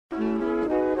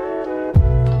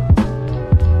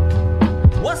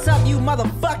What's up, you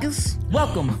motherfuckers?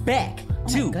 Welcome back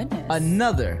to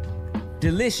another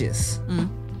delicious,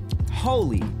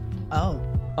 holy,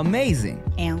 amazing,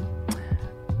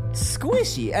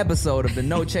 squishy episode of the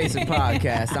No Chaser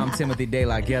Podcast. I'm Timothy De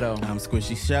La Ghetto. I'm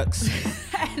Squishy Shucks.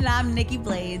 And I'm Nikki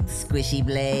Blades. Squishy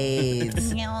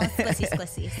Blades.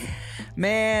 Squishy.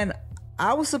 Man,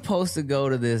 I was supposed to go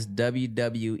to this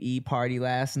WWE party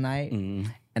last night,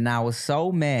 and I was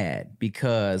so mad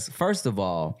because, first of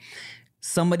all,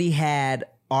 somebody had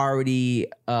already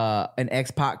an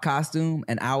X-Pac costume,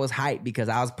 and I was hyped because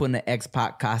I was putting an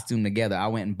X-Pac costume together. I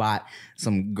went and bought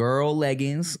some girl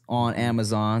leggings on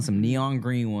Amazon, some neon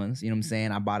green ones, you know what I'm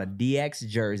saying? I bought a DX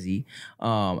jersey.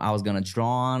 I was going to draw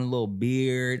on a little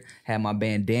beard, had my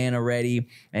bandana ready,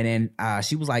 and then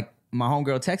she was like, my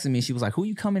homegirl texted me. She was like, who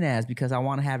you coming as? Because I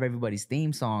want to have everybody's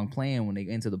theme song playing when they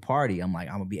enter the party. I'm like,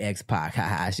 I'm going to be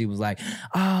X-Pac. She was like,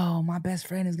 oh, my best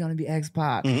friend is going to be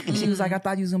X-Pac. She was like, I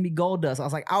thought you was going to be Goldust. I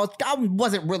was like, I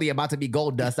wasn't really about to be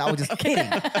Goldust. I was just kidding.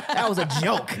 That was a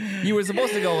joke. You were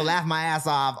supposed to go laugh my ass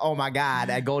off. Oh, my God,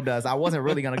 at Goldust. I wasn't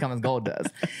really going to come as Goldust.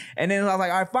 And then I was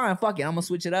like, all right, fine, fuck it. I'm going to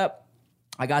switch it up.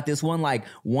 I got this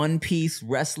one-piece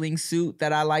wrestling suit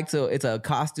that I like to. It's a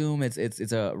costume. It's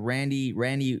a Randy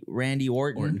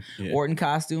Orton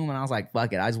costume, and I was like,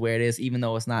 fuck it, I just wear this, even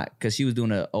though it's not, because she was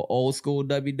doing a old school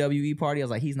WWE party. I was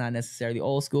like, he's not necessarily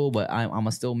old school, but I'm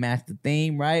gonna still match the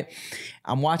theme, right?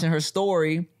 I'm watching her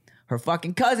story. Her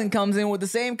fucking cousin comes in with the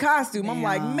same costume. I'm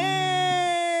like,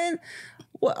 man.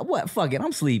 What? Fuck it.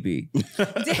 I'm sleepy. You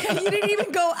didn't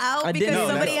even go out because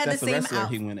somebody had the same outfit.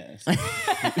 He went as.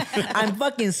 I'm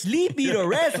fucking sleepy, the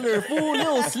wrestler, fool,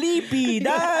 little sleepy,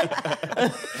 dog.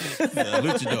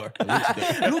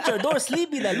 Luchador,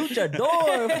 sleepy, that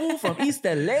luchador, fool from East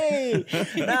LA.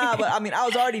 Nah, but I mean, I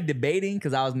was already debating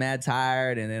because I was mad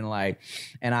tired, and then I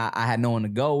had no one to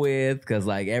go with because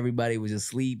everybody was just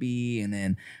sleepy, and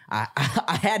then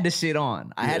I had the shit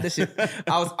on. I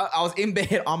was in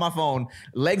bed on my phone,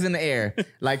 legs in the air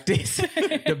like this,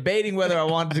 debating whether I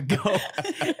wanted to go.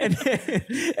 And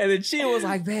then she was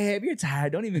like, babe, you're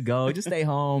tired. Don't even go. Just stay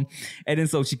home. And then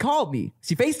so she called me.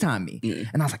 She FaceTimed me.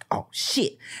 And I was like, oh,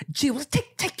 shit. She was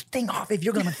take the thing off if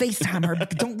you're going to FaceTime her.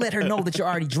 But don't let her know that you're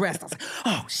already dressed. I was like,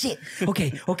 oh, shit.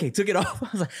 Okay. Took it off. I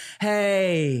was like,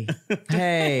 hey.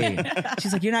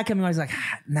 She's like, you're not coming on. I was like,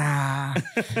 nah,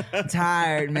 I'm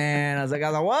tired, man. I was like,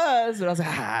 but I was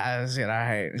like, shit, all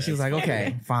right. And she was like,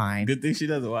 okay, fine. Good thing she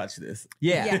doesn't watch this.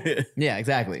 Yeah,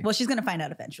 exactly. Well, she's gonna find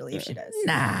out eventually if she does.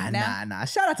 Nah.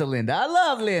 Shout out to Linda. I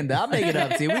love Linda. I'll make it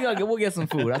up to you. We'll get some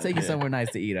food. I'll take you somewhere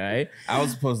nice to eat, all right? I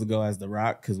was supposed to go as The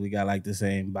Rock because we got the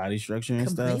same body structure and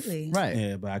Completely. stuff. Right.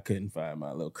 Yeah, but I couldn't find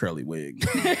my little curly wig.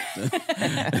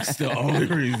 That's the only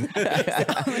reason.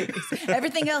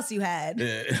 Everything else you had.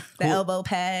 Yeah. The elbow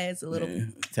pads, a little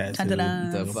tattoo,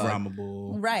 dun-dun-dun. the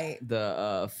flammable. Right.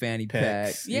 The fanny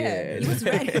pack. Yeah. You was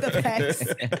ready for the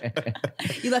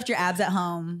pecs. You left your abs at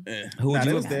home. Who would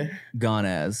you was there? gone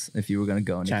as if you were going to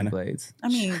go Nikki China. Blades? I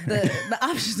mean, the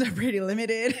options are pretty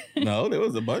limited. No, there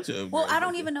was a bunch of. Well, I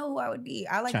don't even know who I would be.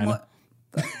 I like China. more.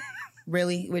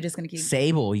 Really? We're just going to keep.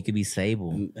 Sable. You could be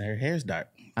Sable. Her hair's dark.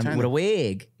 I mean, with a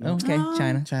wig. Okay,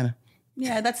 China.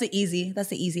 Yeah, that's the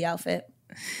easy outfit.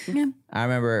 Yeah. I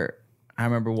remember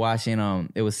watching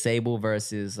it was Sable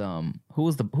versus who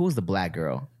was the black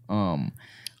girl?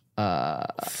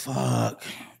 Fuck.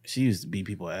 She used to beat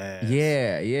people's ass.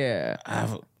 Yeah.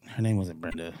 Her name wasn't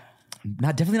Brenda.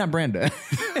 Definitely not Brenda.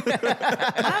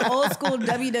 My old school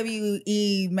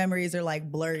WWE memories are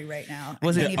blurry right now.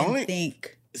 Was I it can't even only-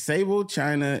 think? Sable,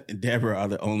 China, and Deborah are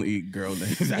the only girl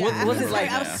names. Was it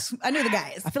I knew the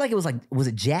guys. I feel like it was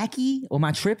it Jackie? Or am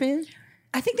I tripping?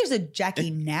 I think there's a Jackie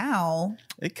now.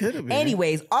 It could have been.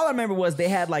 Anyways, all I remember was they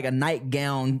had a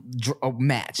nightgown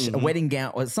match, a wedding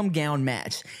gown or some gown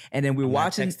match, and then we were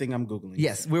watching. Texting, I'm googling.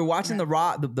 Yes, we were watching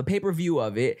the pay-per-view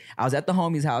of it. I was at the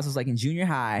homie's house. It was in junior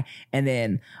high, and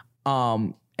then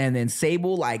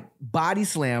Sable body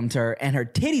slammed her and her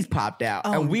titties popped out.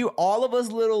 And we were all of us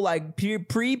little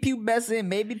pre-pubescent,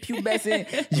 maybe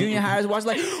pubescent junior hires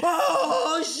watching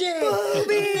oh shit,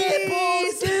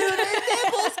 nipples, dude, the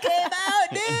nipples came out,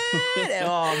 dude. And,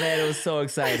 oh man, it was so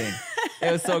exciting.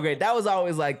 It was so great. That was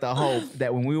always the hope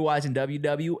that when we were watching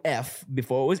WWF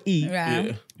before it was E,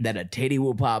 that a titty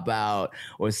would pop out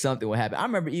or something would happen. I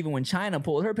remember even when China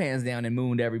pulled her pants down and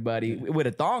mooned everybody with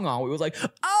a thong on, we was like,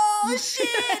 oh shit,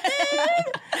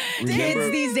 dude.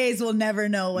 Kids these days will never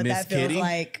know what that feels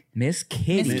like. Miss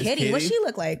Kitty. Miss Kitty. What'd she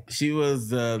look like? She was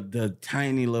the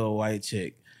tiny little white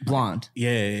chick. Blonde.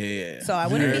 Yeah. So I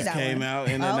wouldn't be Nurse that came one. out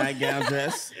in a Oh. nightgown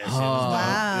dress. That shit was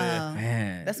Wow. dope.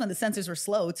 Man. That's when the censors were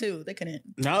slow too. They couldn't.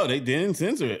 No, they didn't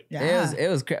censor it. Yeah. It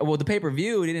was well, the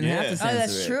pay-per-view, they didn't have to Yeah. censor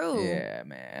that's it. true.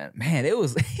 Yeah, man, it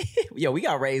was yo, we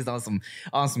got raised on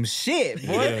some shit,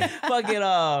 boy. Yeah. Fucking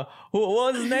what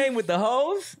was his name with the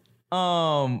hose?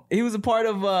 He was a part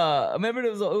of remember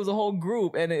it was a whole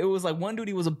group, and it was like one dude,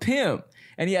 he was a pimp,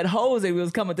 and he had hose, and he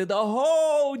was coming through the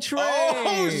whole train.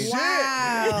 Oh, shit.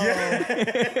 Wow.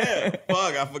 Yeah.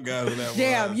 Fuck, I forgot who that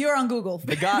Damn, was. you're on Google.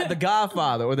 The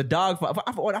Godfather or the Dogfather.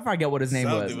 I forget what his name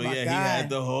Something, was. but yeah, he God. had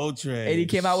the whole train. And he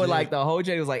came out with Shit. like the whole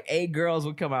train. It was like 8 girls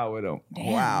would come out with him.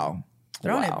 Damn. Wow.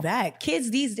 Throwing Wow. it back.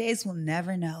 Kids these days will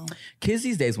never know. Kids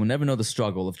these days will never know the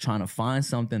struggle of trying to find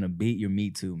something to beat your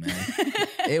meat to, man.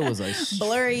 It was a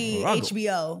Blurry struggle.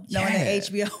 HBO, knowing Yeah.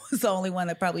 that HBO was the only one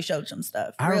that probably showed some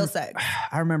stuff. I Real rem- sex.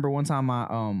 I remember one time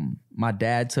my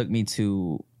dad took me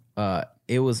to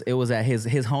it was at his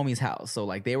homie's house. So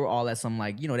like they were all at some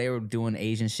like, they were doing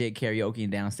Asian shit, karaoke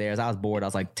downstairs. I was bored. I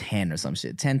was like 10 or some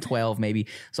shit, 10, 12 maybe.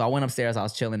 So I went upstairs. I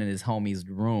was chilling in his homie's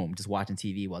room, just watching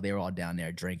TV while they were all down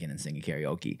there drinking and singing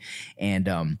karaoke. And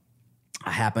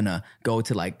I happened to go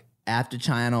to like after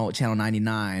channel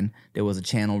 99, there was a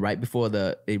channel right before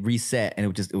it reset, and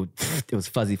it was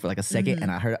fuzzy for like a second, and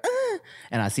I heard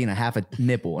and I seen a half a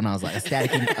nipple, and I was like a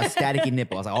staticky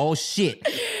nipple. I was like,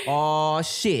 oh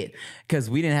shit, because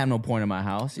we didn't have no porn in my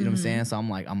house. You know what I'm saying? So I'm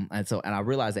like, and I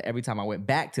realized that every time I went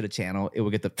back to the channel, it would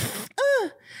get the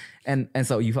and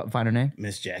so you find her name?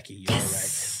 Miss Jackie, you're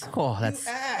right. Oh, that's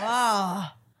Oh,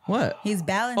 what? he's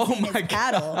balancing his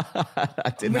paddle.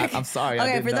 I did not. I'm sorry. I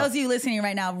Okay, didn't for know. those of you listening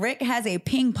right now, Rick has a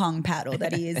ping pong paddle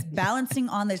that he is balancing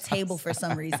on the table for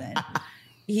some reason.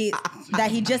 He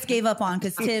just gave up on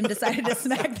because Tim decided to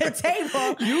smack the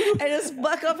table and just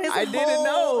fuck up his I whole didn't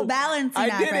know. balancing I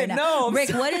act didn't right now. know. I'm Rick,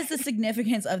 sorry. what is the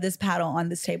significance of this paddle on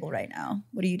this table right now?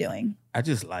 What are you doing? I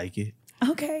just like it.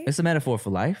 Okay. It's a metaphor for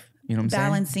life. You know what I'm saying?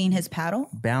 Balancing his paddle.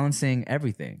 Balancing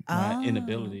everything. My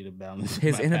inability to balance.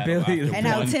 His my inability paddle to after And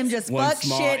how one- Tim just one fucks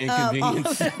small shit up all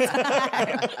inconvenience. the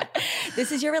time.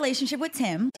 This is your relationship with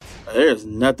Tim. There's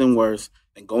nothing worse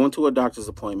than going to a doctor's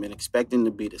appointment expecting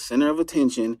to be the center of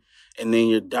attention, and then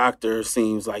your doctor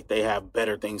seems like they have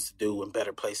better things to do and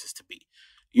better places to be.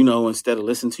 Instead of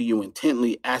listening to you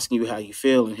intently, asking you how you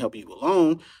feel and help you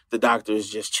along, the doctor is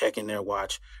just checking their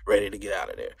watch, ready to get out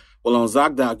of there. Well, on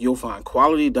ZocDoc, you'll find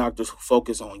quality doctors who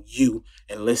focus on you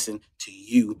and listen to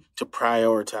you to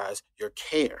prioritize your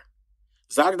care.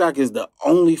 ZocDoc is the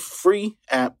only free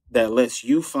app that lets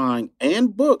you find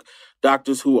and book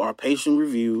doctors who are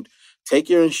patient-reviewed, take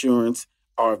your insurance,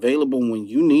 are available when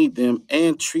you need them,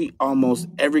 and treat almost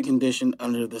every condition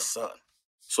under the sun.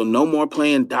 So no more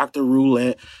playing Dr.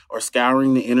 Roulette or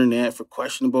scouring the internet for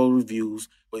questionable reviews.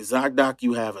 With ZocDoc,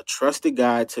 you have a trusted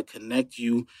guide to connect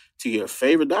you to your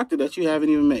favorite doctor that you haven't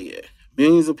even met yet.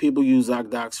 Millions of people use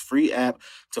ZocDoc's free app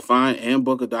to find and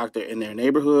book a doctor in their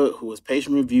neighborhood who is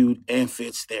patient-reviewed and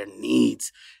fits their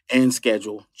needs and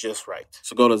schedule just right.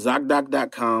 So go to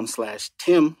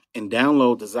ZocDoc.com/Tim and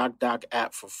download the ZocDoc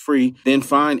app for free. Then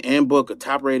find and book a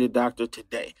top-rated doctor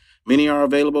today. Many are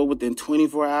available within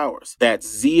 24 hours. That's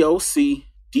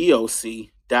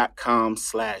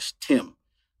ZocDoc.com/Tim.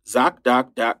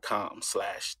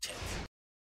 ZocDoc.com/Tim.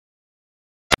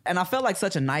 And I felt like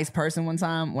such a nice person one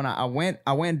time when I went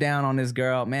down on this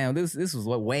girl. Man, this was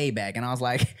way back, and I was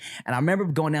like, and I remember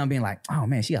going down being like, oh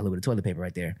man, she got a little bit of toilet paper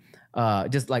right there.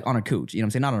 Just like on her cooch, you know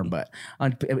what I'm saying? Not on her butt.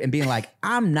 And being like,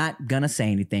 I'm not gonna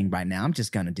say anything right now. I'm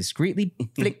just gonna discreetly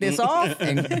flick this off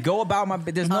and go about my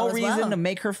there's no All is reason well. to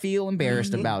make her feel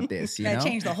embarrassed about this, you That know?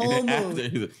 changed the whole mood.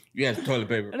 After, you had toilet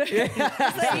paper. Like, she'd be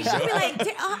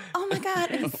like, oh my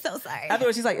God, I'm so sorry.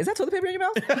 Afterwards, she's like, is that toilet paper in your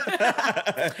mouth?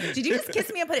 Did you just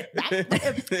kiss me and put it back?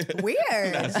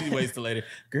 Weird. She waits till later.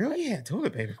 Girl, you had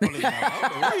toilet paper. You'll be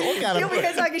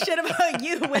here talking shit about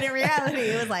you when in reality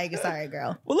it was like, sorry,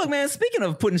 girl. Well, look, man, speaking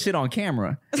of putting shit on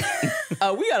camera,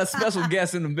 we got a special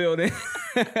guest in the building.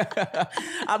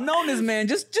 I've known this man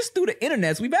just through the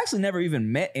internets. We've actually never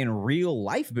even met in real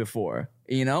life before,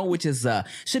 which is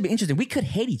should be interesting. We could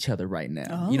hate each other right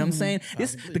now. You know what I'm saying?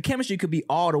 The chemistry could be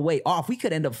all the way off. We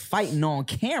could end up fighting on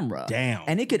camera. Damn.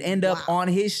 And it could end up on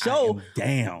his show.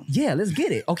 Damn. Yeah, let's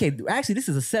get it. Okay, actually, this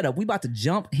is a setup. We about to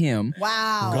jump him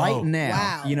Wow. right now.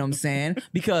 Wow. You know what I'm saying?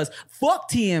 Because fuck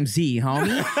TMZ, homie.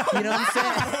 You know what I'm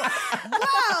saying?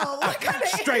 Wow. What kind of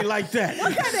Straight like that.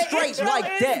 Straight intro like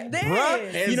is that, this?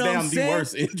 bruh. Hands You know what down I'm the saying?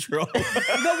 worst intro.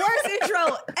 The worst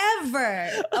intro ever.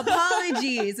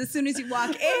 Apologies as soon as you walk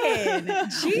walk in.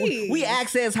 Jeez. We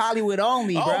access Hollywood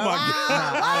only, bro. Oh, my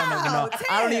God.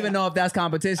 I don't even know if that's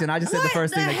competition. I just said the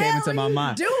first thing that came into my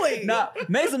mind. Doing? Nah,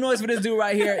 make some noise for this dude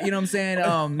right here. You know what I'm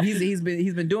saying? He's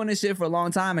been doing this shit for a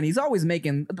long time, and he's always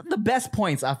making the best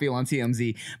points, I feel, on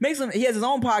TMZ. He has his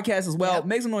own podcast as well. Yep.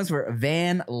 Make some noise for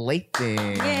Van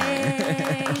Lathan.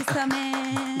 Yay, he's coming.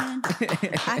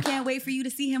 I can't wait for you to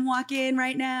see him walk in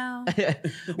right now.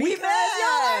 We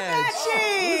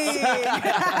matching.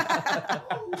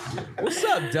 What's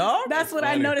up, dog? That's what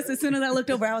I noticed as soon as I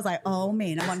looked over. I was like, oh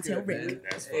man, I want to tell Rick.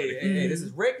 That's funny. Hey, this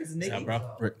is Rick. This is Nikki. What's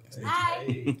up, bro? Rick. Hi.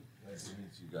 Nice to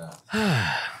meet you guys.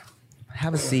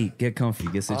 Have a seat. Get comfy.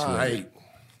 Get situated. All right.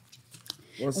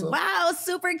 What's up? Wow,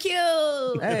 super cute.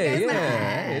 Hey,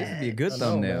 yeah. Hey, this would be a good That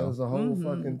thumbnail. was a whole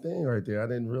fucking thing right there. I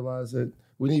didn't realize that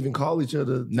we didn't even call each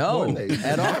other. to No, coordinate.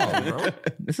 at all. bro.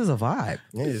 This is a vibe.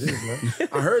 Yeah, it is, man.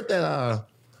 I heard that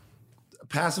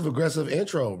passive aggressive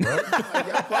intro, bro. Like,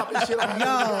 y'all popping shit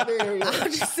out there.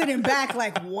 I'm just sitting back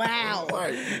like, wow.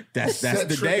 Right. That's Set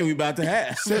the trip- day we about to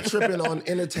have. Set tripping on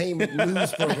entertainment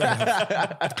news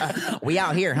programs. We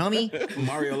out here, homie.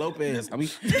 Mario Lopez. I mean,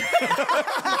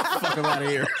 fuck him out of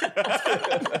here.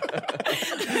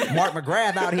 Mark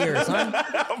McGrath out here, son.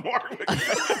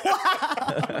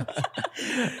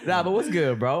 Nah, but what's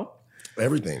good, bro?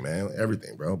 Everything, man.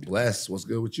 Everything, bro. Bless. What's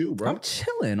good with you, bro? I'm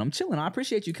chilling. I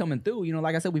appreciate you coming through. You know,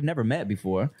 like I said, we've never met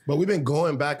before. But we've been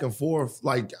going back and forth.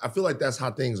 Like, I feel like that's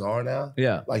how things are now.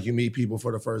 Yeah. Like, you meet people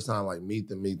for the first time, like, meet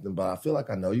them. But I feel like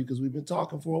I know you because we've been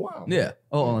talking for a while. man. Yeah.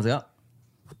 Oh, hold on a second.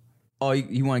 Oh,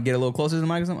 you want to get a little closer to the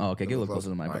microphone? Oh, okay, get a little closer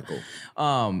to the All right,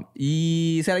 microphone. cool.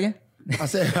 You say that again? I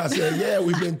said, yeah,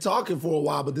 we've been talking for a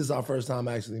while, but this is our first time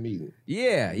actually meeting.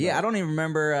 Yeah. I don't even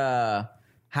remember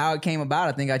how it came about.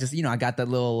 I think I just, I got that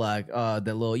little,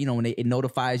 when it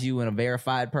notifies you when a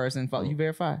verified person. You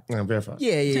verified? I'm verified.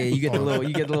 Yeah. You get the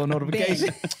little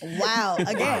notification. Wow.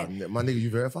 Again. Wow, my nigga, you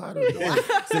verified?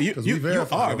 So you 'Cause we are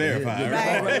verified. verified,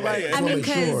 Right. right? I mean, Make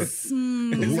sure. because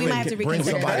we might have to Bring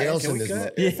reconsider. somebody else Can in we this.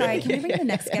 cut? month. Sorry, can we bring the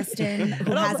next guest in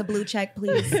who has a blue check,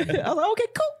 please? I was like, okay,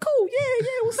 cool. Yeah,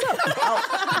 what's up?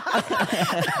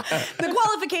 The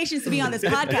qualifications to be on this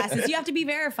podcast is you have to be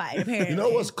verified, apparently. You know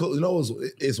what's cool?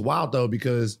 It's wild though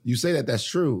because you say that's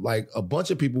true. Like a bunch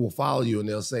of people will follow you and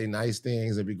they'll say nice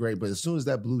things and be great, but as soon as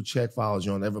that blue check follows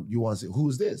you on, you want to say,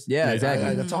 who's this? Yeah, exactly.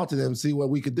 I can talk to them, see what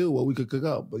we could do, what we could cook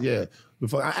up. But yeah,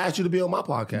 before I asked you to be on my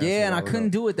podcast. Yeah, and I don't couldn't know.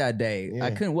 do it that day. Yeah.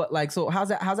 I couldn't. So how's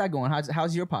that going?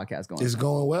 How's your podcast going? It's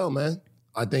going well, man.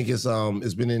 I think it's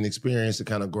been an experience to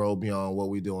kind of grow beyond what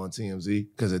we do on TMZ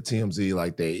because at TMZ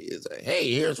it's like,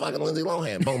 hey, here's fucking Lindsay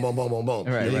Lohan, boom, boom, boom, boom, boom.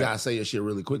 Right, and you right. gotta say your shit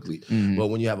really quickly. Mhm. But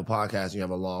when you have a podcast and you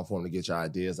have a long form to get your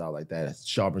ideas out like that, it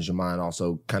sharpens your mind.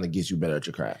 Also, kind of gets you better at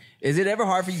your craft. Is it ever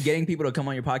hard for you getting people to come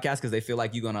on your podcast because they feel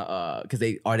like you're gonna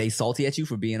are they salty at you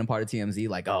for being a part of TMZ?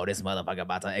 Like, oh, this motherfucker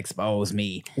about to expose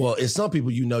me. Well, it's some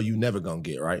people you never gonna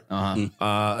get right.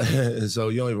 So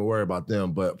you don't even worry about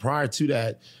them. But prior to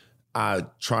that, I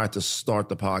tried to start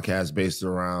the podcast based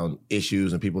around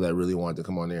issues and people that really wanted to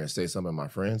come on there and say something to my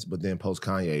friends. But then post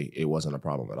Kanye, it wasn't a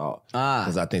problem at all.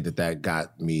 Because I think that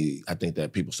got me, I think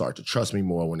that people started to trust me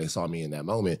more when they saw me in that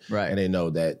moment. Right. And they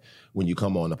know that when you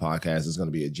come on the podcast, it's going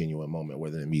to be a genuine moment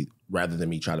rather than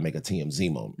me trying to make a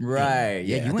TMZ moment. Right.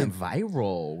 Yeah, Yeah, you I went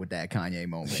viral with that Kanye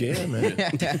moment. Yeah, man.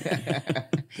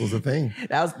 It was a thing.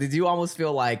 Did you almost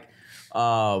feel like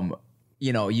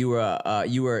you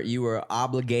were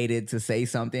obligated to say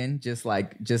something,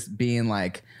 just being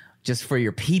like, just for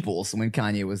your peoples when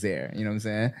Kanye was there. You know what I'm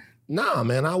saying? Nah,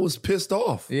 man, I was pissed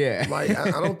off. Yeah. Like,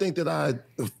 I don't think that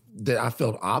I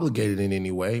felt obligated in any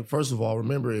way. First of all,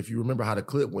 if you remember how the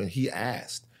clip went, he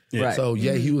asked. Yeah. Right. So,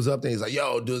 yeah, he was up there. He's like,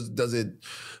 yo, does it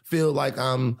feel like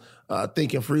I'm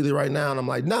thinking freely right now? And I'm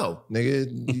like, no, nigga.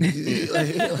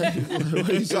 What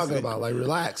are you talking about? Like,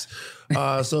 relax.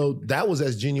 So that was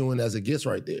as genuine as it gets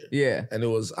right there. Yeah. And it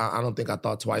was, I don't think I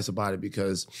thought twice about it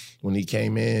because when he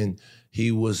came in,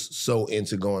 he was so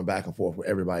into going back and forth with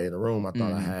everybody in the room. I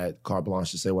thought I had carte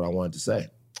blanche to say what I wanted to say.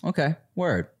 Okay.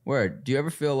 Word. Do you ever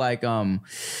feel like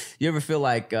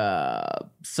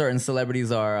certain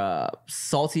celebrities are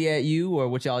salty at you or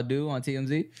what y'all do on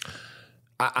TMZ?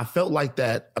 I felt like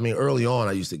that. I mean, early on,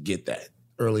 I used to get that.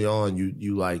 Early on,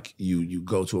 you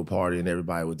go to a party and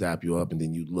everybody would dap you up, and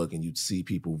then you'd look and you'd see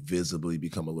people visibly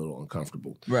become a little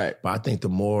uncomfortable. Right. But I think the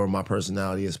more my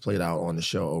personality has played out on the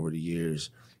show over the years,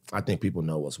 I think people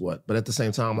know what's what. But at the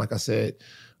same time, like I said,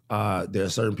 there are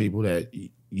certain people that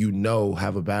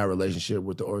have a bad relationship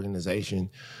with the organization,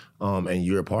 and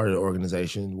you're a part of the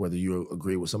organization, whether you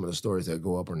agree with some of the stories that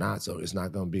go up or not. So it's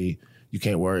not going to be, you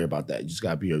can't worry about that. You just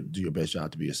got to do your best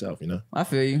job to be yourself, you know? I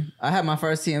feel you. I had my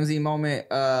first TMZ moment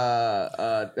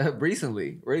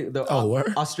recently.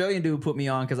 Word? Australian dude put me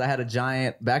on because I had a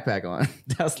giant backpack on.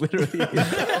 That's literally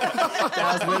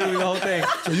the whole thing.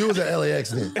 So you was at LAX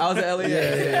then? I was at LAX.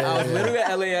 Yeah. I was literally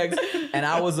at LAX, and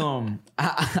I was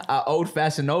I owed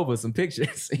Fashion Nova some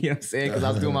pictures. You know what I'm saying? Because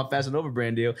I was doing my Fashion Nova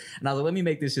brand deal, and I was like, let me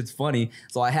make this shit funny.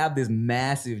 So I have this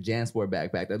massive JanSport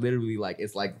backpack that literally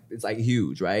it's like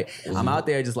huge, right? I'm out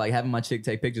there just like having my chick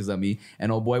take pictures of me,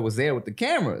 and old boy was there with the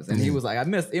cameras, and he was like,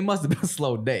 it must have been a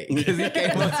slow day because he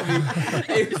came up to me.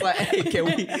 He was like, hey,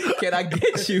 can I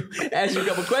get you? Ask you a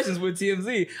couple questions with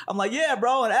TMZ. I'm like, yeah,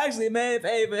 bro, and actually, man, if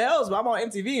it helps, but I'm on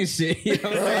MTV and shit. You know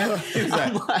what I'm saying? He was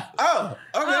like, oh,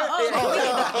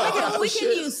 okay. We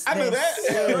can use I knew this.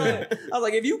 that. I was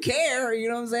like, if you care, you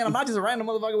know what I'm saying? I'm not just a random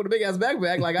motherfucker with a big ass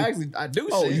backpack. Like I do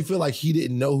shit. Oh, you feel like he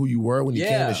didn't know who you were when he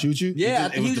came to shoot you? Yeah,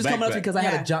 It he was was the just coming up to me backpack. because I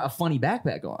had a funny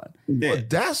backpack on. Yeah. But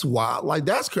that's wild. Like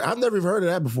that's I've never even heard of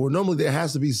that before. Normally there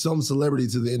has to be some celebrity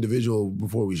to the individual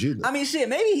before we shoot them. I mean, shit,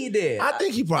 maybe he did. I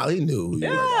think he probably knew who you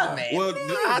were. Yeah, man. Well,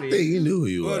 I think he knew who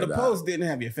you Well, were. the dog. post didn't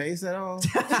have your face at all.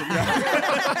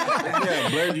 Yeah,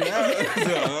 blurred you out. So,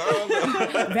 I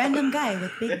don't know. Random guy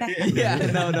with big backpack. Yeah,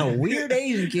 no, weird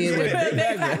Asian kid with a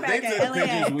big backpack. They at took LAX.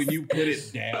 pictures when you put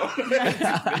it down. Pictures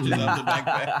of the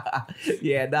backpack.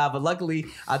 Yeah, but luckily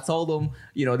I told him,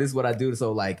 this is what I do.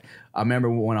 So like, I remember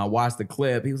when I watched the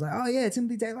clip, he was like, oh yeah,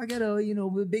 Timothy Taylor, I get a,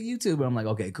 big YouTuber. I'm like,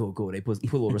 okay, cool. He put a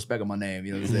little respect on my name,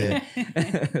 you know what I'm saying?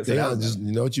 So They that gotta was just,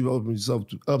 you know what you open yourself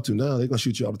up to now. They're gonna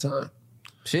shoot you all the time.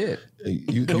 shit.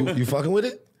 You fucking with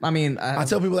it? I mean, I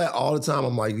tell people that all the time.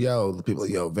 I'm like,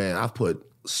 Van, I've put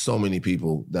so many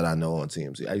people that I know on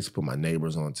TMZ. I used to put my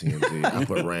neighbors on TMZ. I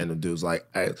put random dudes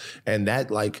and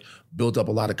that like built up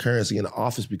a lot of currency in the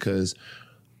office because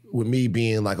with me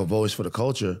being like a voice for the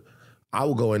culture, I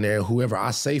will go in there, whoever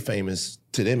I say famous,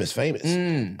 to them is famous.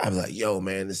 I was like, yo,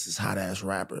 man, this is hot ass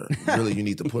rapper. Really, you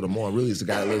need to put him on. Really, it's the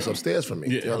guy that lives upstairs from me.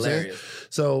 Yeah, you know what I'm saying? hilarious.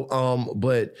 So,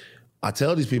 but I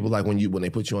tell these people, like when they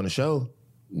put you on the show,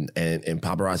 and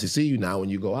paparazzi see you now, when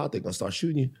you go out, they're gonna start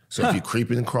shooting you. So if you're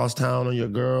creeping across town on your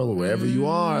girl or wherever you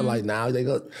are, like now they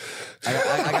go.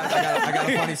 I got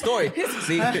a funny story.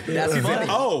 See, that's funny.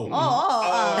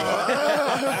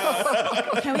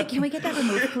 Can we get that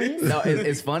removed, please? No,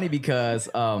 it's funny because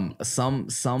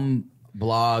some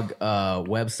blog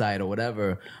website or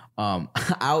whatever. I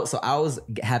was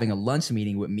having a lunch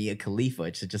meeting with Mia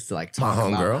Khalifa just to like talk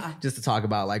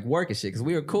about like work and shit because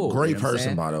we were cool. Great you know what I'm person,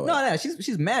 saying? by the way. No,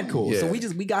 she's mad cool. Yeah. So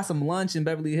we got some lunch in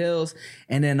Beverly Hills,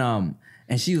 and then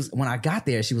and she was, when I got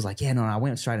there, she was like, yeah, no, I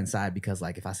went straight inside because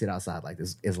like if I sit outside, like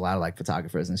there's a lot of like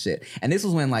photographers and shit. And this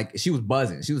was when like she was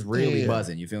buzzing. She was really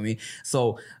buzzing, you feel me?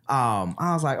 So I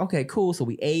was like, okay, cool. So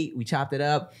we ate, we chopped it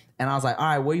up. And I was like, all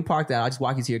right, where you parked at? I'll just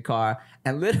walk you to your car.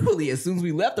 And literally, as soon as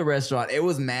we left the restaurant, it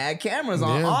was mad cameras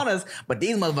on us. But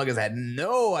these motherfuckers had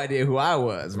no idea who I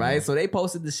was, right? So they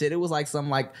posted the shit. It was like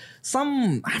some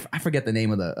I forget the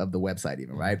name of the website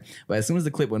even, right? But as soon as the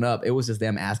clip went up, it was just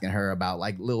them asking her about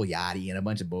like Lil Yachty and a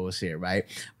bunch of bullshit, right?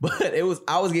 But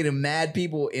I was getting mad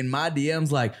people in my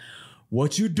DMs like,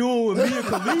 what you doing with Mia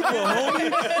Khalifa,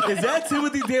 homie? Is that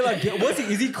Timothy Taylor?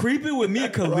 Is he creeping with Mia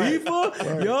Khalifa?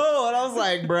 Right. Yo, and I was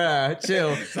like, bruh,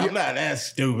 chill. I'm not that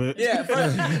stupid. Yeah,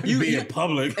 first, you be in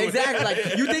public. Exactly.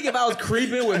 Like, you think if I was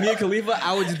creeping with Mia Khalifa,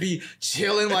 I would just be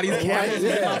chilling while these cameras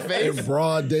in my face? In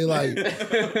broad daylight,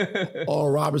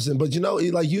 all Robertson. But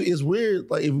it's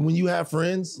weird. Like when you have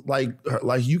friends, like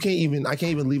I can't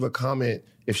even leave a comment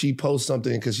if she posts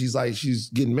something because she's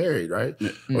getting married, right?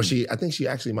 Or I think she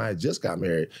actually might have just got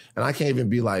married, and I can't even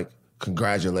be like,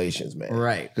 congratulations, man,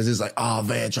 right? Because it's like, oh,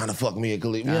 Van trying to fuck me and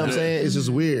Khalifa. You know what I'm saying? It's just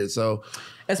weird. So,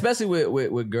 especially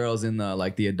with girls in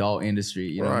the adult industry,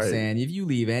 you know what I'm saying? If you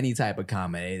leave any type of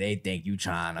comment, they think you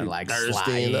trying to like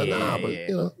thirsty. slide.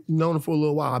 But known her for a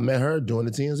little while. I met her doing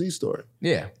the TMZ story.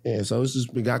 Yeah. So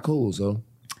it got cool. So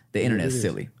the internet's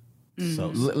silly. So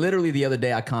literally the other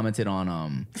day I commented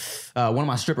on one of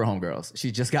my stripper homegirls.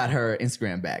 She just got her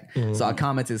Instagram back. So I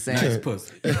commented saying, nice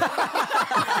pussy. It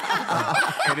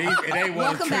ain't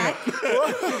want to trip.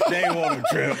 They ain't want to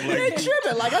trip. Like, they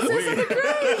tripping. Like I said something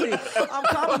crazy. I'm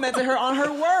complimenting her on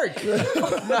her work.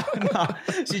 No.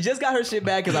 She just got her shit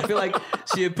back because I feel like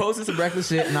she had posted some reckless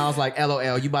shit and I was like,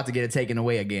 LOL, you about to get it taken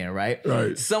away again, right?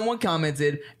 Someone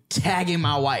commented, tagging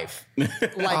my wife. I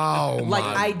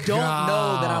don't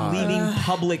know that I'm leaving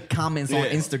public comments on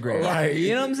Instagram. Right.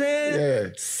 You know what I'm saying? Yeah.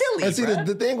 Silly. And see,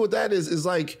 the thing with that is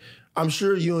like, I'm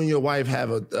sure you and your wife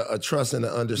have a trust and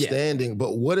an understanding,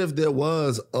 but what if there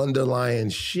was underlying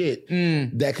shit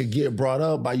that could get brought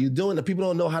up by you doing it? People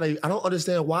don't know how I don't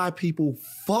understand why people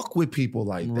fuck with people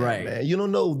like that, man. You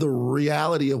don't know the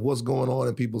reality of what's going on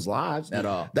in people's lives. At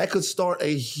all. That could start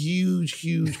a huge,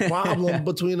 huge problem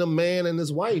between a man and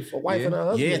his wife, a wife and her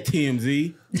husband. Yeah,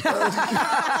 TMZ.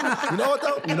 You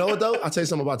know what though? I'll tell you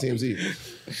something about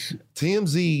TMZ.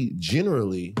 TMZ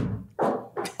generally,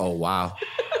 oh wow.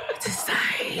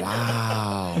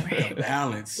 Wow.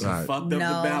 Balance. Right. You fucked up the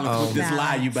balance with this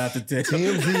lie you about to tell.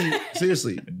 TMZ,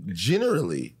 seriously,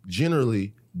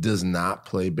 generally does not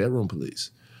play bedroom police.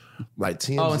 Like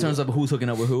TMZ. Oh, in terms of who's hooking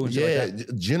up with who and shit like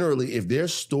that? Generally, if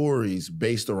there's stories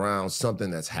based around something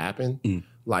that's happened,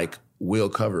 like we'll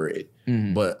cover it.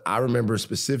 But I remember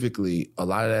specifically a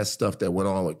lot of that stuff that went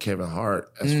on with Kevin Hart,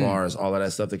 as far as all of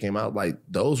that stuff that came out, like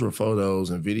those were photos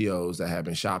and videos that had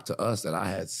been shopped to us that I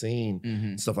had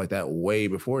seen, stuff like that way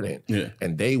before then. Yeah.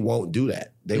 And they won't do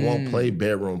that. They won't play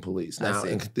bedroom police. Now,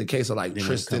 in the case of like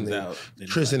Tristan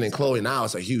and Chloe, now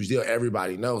it's a huge deal.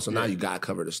 Everybody knows. So now you got to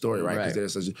cover the story, right?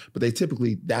 Because but they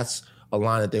typically, that's a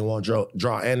line that they won't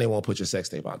draw and they won't put your sex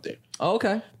tape out there. Oh,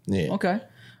 okay. Yeah. Okay.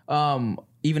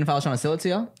 Even if I was trying to sell it to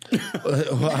y'all?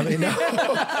 Well, I mean, no.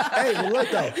 Hey, but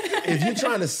look though, if you're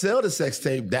trying to sell the sex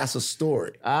tape, that's a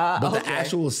story. But the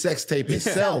actual sex tape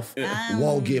itself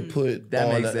won't get put that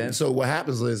on. Makes sense. So what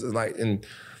happens is like, and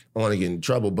I want to get in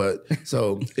trouble, but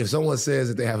so if someone says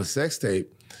that they have a sex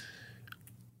tape,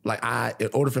 like in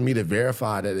order for me to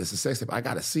verify that it's a sex tape, I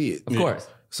got to see it. Of course.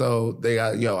 So they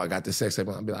got, I got this sex tape.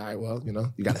 I'll be like, all right, well, you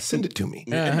got to send it to me.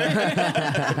 And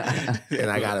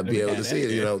I got to be able to see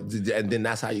it, and then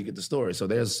that's how you get the story. So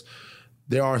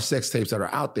there are sex tapes that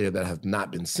are out there that have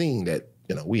not been seen that,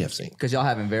 we have seen. Because y'all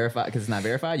haven't verified, because it's not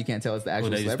verified? You can't tell it's the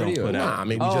actual celebrity? Nah, I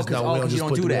mean, we just don't, we don't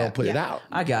just put it out.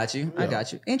 I got you. I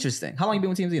got you. Interesting. How long you been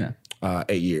with TMZ now?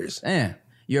 8 years.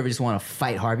 You ever just want to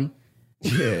fight Harvey?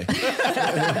 Yeah.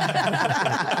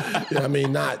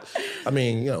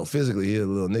 Physically he's a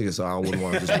little nigga, so I wouldn't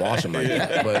want to just wash him like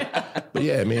that. But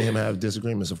yeah, me and him have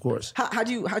disagreements, of course. How'd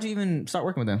you even start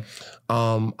working with him?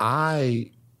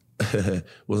 I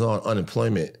was on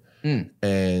unemployment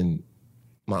and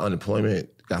my unemployment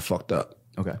got fucked up.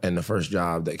 Okay. And the first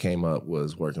job that came up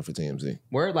was working for TMZ.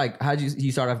 Word? Like, how'd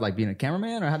you start off like being a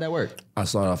cameraman, or how'd that work? I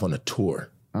started off on a tour.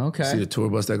 Okay. See the tour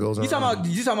bus that goes on? You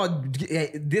talking about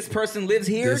this person lives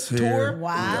here tour?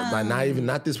 Wow.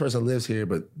 Not this person lives here,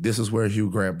 but this is where Hugh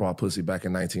Grant bought pussy back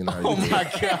in 1990. Oh my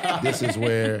God. This is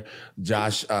where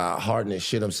Josh Hartnett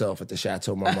shit himself at the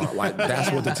Chateau Marmont. Like,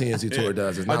 that's what the TMZ tour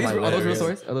does. It's not Are those real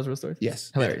stories? Are those real stories?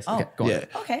 Yes. Hilarious. Okay, go on. Yeah.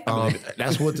 Okay.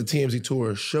 That's what the TMZ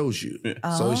tour shows you.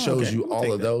 So it shows you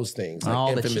all of those things, like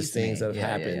All the infamous cheese things that thing.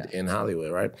 have Yeah, happened in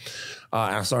Hollywood, right?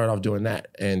 I started off doing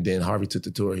that. And then Harvey took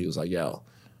the tour. He was like, yo,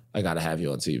 I got to have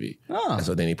you on TV. Oh. And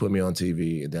so then he put me on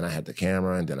TV, and then I had the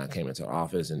camera, and then I came into the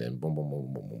office, and then boom, boom,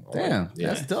 boom, boom, boom. Damn, Yeah.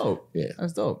 that's dope. Yeah.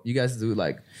 That's dope. You guys do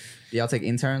y'all take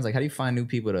interns? Like, how do you find new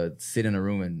people to sit in a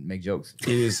room and make jokes?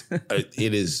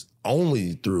 It is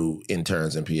only through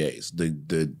interns and PAs.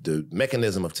 The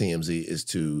mechanism of TMZ is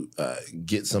to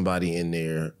get somebody in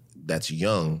there that's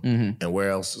young, and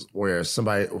where somewhere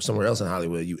else in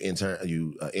Hollywood you intern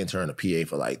a PA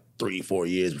for like 3-4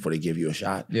 years before they give you a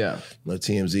shot. Yeah. With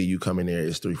TMZ, you come in there,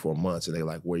 it's 3-4 months, and they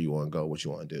like, where you want to go, what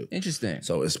you want to do. Interesting.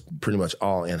 So it's pretty much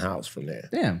all in house from there.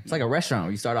 Damn, it's like a restaurant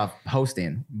where you start off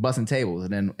hosting, bussing tables,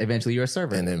 and then eventually you're a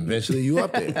server. And then eventually you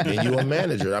up there, and you a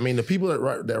manager. I mean, the people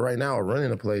that right now are running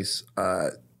the place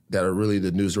that are really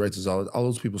the news directors, all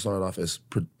those people started off as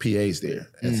PAs there,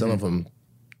 and some of them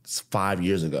 5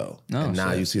 years ago, and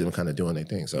now you see them kind of doing their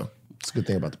thing. So it's a good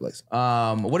thing about the place.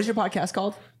 What is your podcast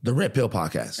called? The Red Pill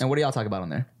Podcast. And what do y'all talk about on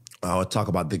there? I'll talk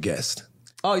about the guest.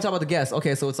 Oh, you talk about the guests.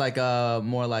 Okay, so it's like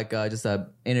more like just a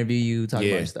interview you, talk about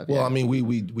your stuff. Well, yeah. I mean,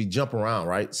 we jump around,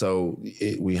 right? So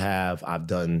I've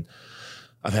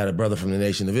had a brother from the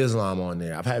Nation of Islam on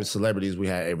there. I've had celebrities. We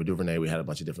had Ava DuVernay. We had a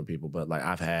bunch of different people. But like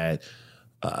I've had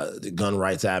the gun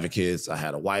rights advocates. I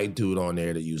had a white dude on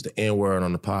there that used the N-word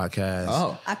on the podcast.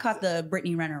 Oh. I caught the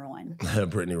Brittany Renner one.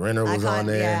 Brittany Renner was on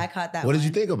there. Yeah, I caught that What one. did you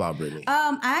think about Brittany?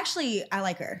 I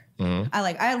like her.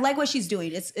 I like what she's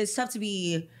doing. It's tough to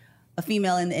be a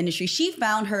female in the industry. She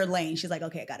found her lane. She's like,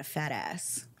 okay, I got a fat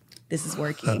ass. This is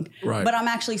working. Right. But I'm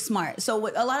actually smart. So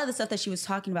a lot of the stuff that she was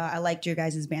talking about, I liked your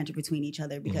guys' banter between each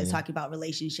other because talking about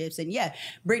relationships. And yeah,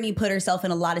 Brittany put herself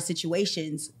in a lot of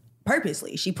situations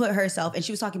purposely. She put herself, and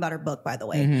she was talking about her book, by the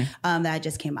way, that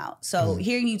just came out. So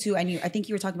hearing you two, I think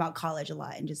you were talking about college a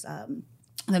lot and just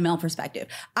the male perspective.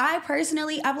 I've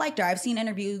liked her. I've seen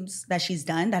interviews that she's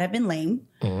done that have been lame,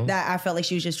 that I felt like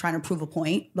she was just trying to prove a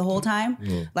point the whole time.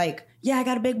 Like, yeah, I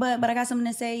got a big butt, but I got something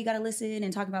to say. You got to listen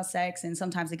and talk about sex. And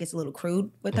sometimes it gets a little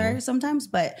crude with her sometimes.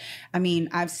 But I mean,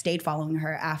 I've stayed following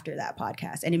her after that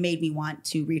podcast, and it made me want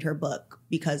to read her book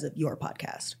because of your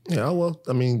podcast. Yeah, well,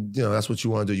 I mean, that's what you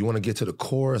want to do. You want to get to the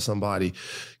core of somebody.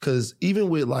 Because even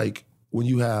with like, when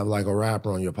you have like a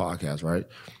rapper on your podcast, right?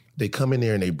 They come in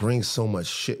there and they bring so much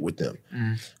shit with them.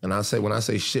 And when I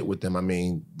say shit with them, I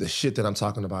mean, the shit that I'm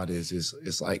talking about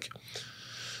is like,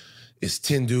 it's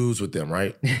 10 dudes with them,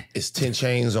 right? It's 10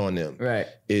 chains on them. Right.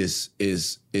 Is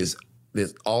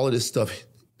there's all of this stuff.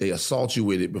 They assault you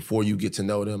with it before you get to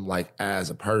know them, like as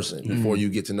a person, before you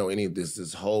get to know any of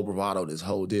this whole bravado, this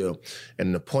whole deal.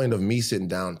 And the point of me sitting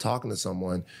down and talking to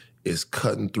someone is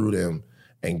cutting through them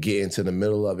and get into the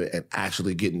middle of it and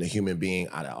actually getting the human being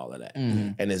out of all of that.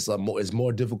 And it's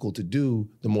more difficult to do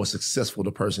the more successful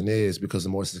the person is, because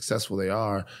the more successful they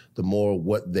are, the more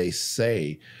what they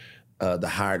say, the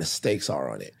higher the stakes are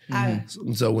on it.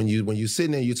 So when you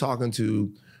sitting there, you're talking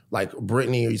to like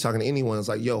Brittany, or you're talking to anyone, it's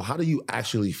like, yo, how do you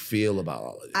actually feel about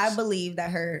all of this? I believe that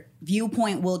her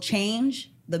viewpoint will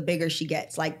change the bigger she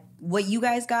gets. Like what you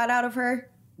guys got out of her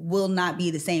will not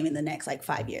be the same in the next like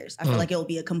 5 years. I feel like it will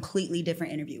be a completely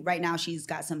different interview. Right now, she's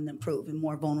got something to prove and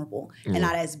more vulnerable and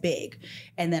not as big.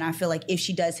 And then I feel like if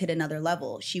she does hit another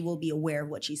level, she will be aware of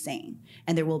what she's saying.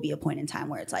 And there will be a point in time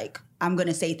where it's like, I'm going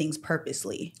to say things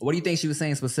purposely. What do you think she was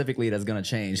saying specifically that's going to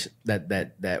change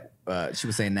that she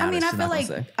was saying now? I mean, I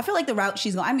feel like the route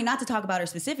she's going, I mean, not to talk about her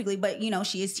specifically, but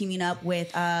she is teaming up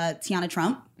with Tiana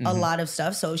Trump, a lot of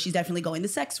stuff. So she's definitely going the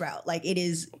sex route. Like it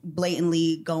is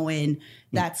blatantly going,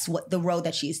 that's what the road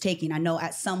that she is taking. I know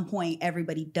at some point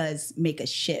everybody does make a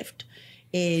shift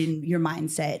in your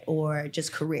mindset or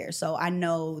just career. So I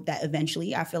know that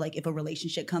eventually, I feel like if a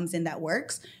relationship comes in that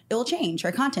works, it will change.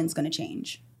 Her content's going to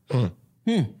change. What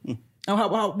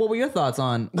were your thoughts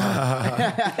on?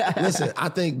 Listen, I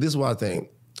think this is what I think.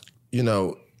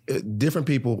 Different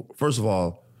people. First of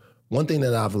all, one thing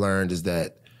that I've learned is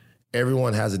that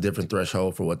everyone has a different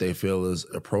threshold for what they feel is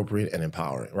appropriate and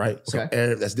empowering, right? Okay.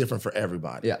 So that's different for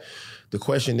everybody. Yeah. The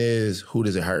question is, who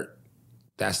does it hurt?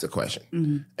 That's the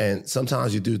question. And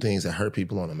sometimes you do things that hurt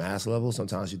people on a mass level.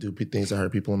 Sometimes you do things that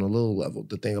hurt people on a little level.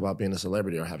 The thing about being a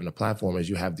celebrity or having a platform is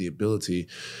you have the ability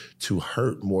to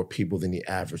hurt more people than the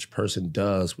average person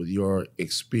does with your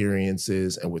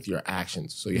experiences and with your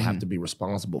actions. So you have to be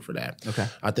responsible for that. Okay.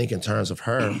 I think in terms of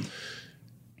her,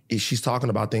 she's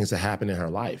talking about things that happen in her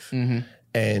life.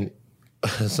 And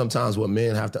sometimes what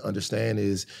men have to understand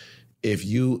is, if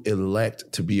you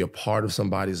elect to be a part of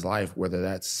somebody's life, whether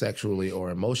that's sexually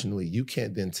or emotionally, you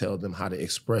can't then tell them how to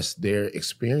express their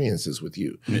experiences with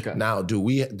you. Okay. Now,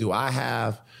 do I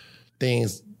have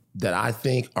things that I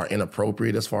think are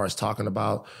inappropriate as far as talking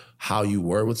about how you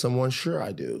were with someone? Sure,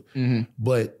 I do.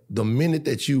 But the minute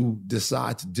that you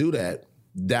decide to do that,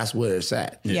 that's where it's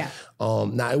at. Yeah.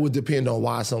 Now, it would depend on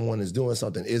why someone is doing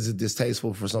something. Is it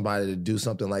distasteful for somebody to do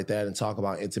something like that and talk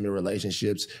about intimate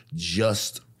relationships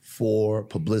just for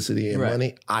publicity and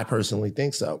money? I personally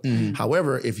think so.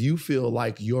 However, if you feel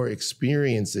like your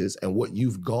experiences and what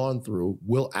you've gone through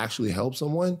will actually help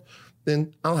someone,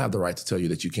 then I don't have the right to tell you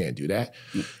that you can't do that.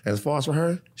 And as far as for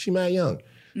her, she's mad young.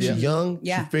 She's young.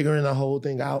 She's figuring the whole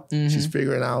thing out. She's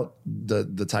figuring out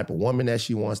the type of woman that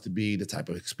she wants to be, the type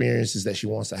of experiences that she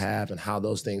wants to have, and how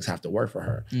those things have to work for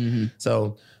her.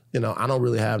 So, I don't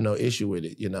really have no issue with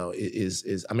it.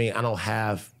 I don't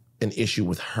have an issue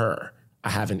with her. I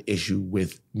have an issue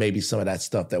with maybe some of that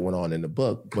stuff that went on in the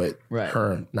book, but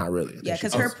her, not really. Yeah,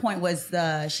 because her point was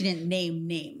she didn't name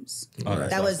names.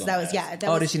 That was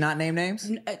did she not name names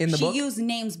in the book? She used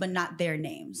names, but not their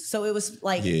names. So it was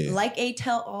like a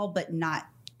tell-all, but not.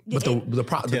 But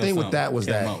the thing with that was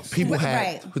that people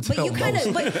had, but you kind of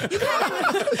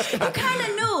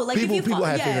knew, like people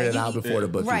had figured it out before the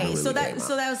book, right? So that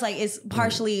was like, it's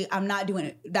partially I'm not doing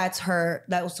it. That's her.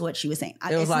 That was what she was saying.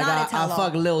 It was like I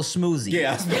fuck Lil Schmoozy.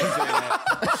 Yeah, but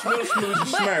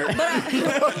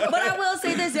I will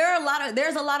say this: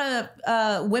 there's a lot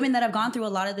of women that have gone through a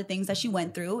lot of the things that she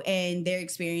went through, and their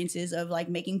experiences of like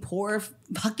making poor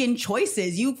fucking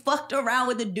choices. You fucked around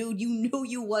with a dude you knew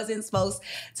you wasn't supposed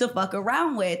to fuck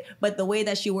around with, but the way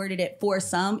that she worded it, for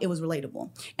some, it was relatable.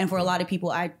 And for a lot of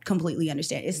people, I completely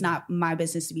understand. It's not my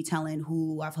business to be telling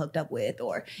who I've hooked up with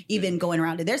or even going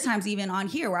around it. There's times even on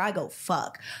here where I go,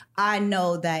 fuck. I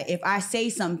know that if I say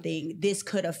something, this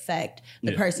could affect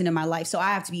the person in my life. So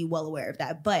I have to be well aware of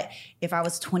that. But if I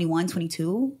was 21,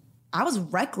 22, I was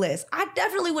reckless. I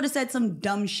definitely would have said some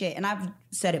dumb shit. And I've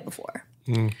said it before.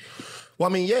 Well,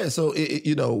 I mean, yeah. So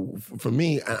for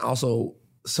me, and also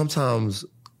sometimes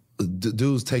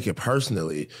dudes take it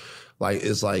personally. Like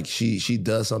it's like she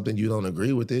does something, you don't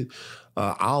agree with it.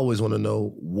 I always want to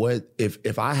know what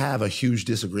if I have a huge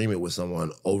disagreement with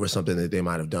someone over something that they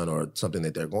might have done or something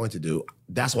that they're going to do.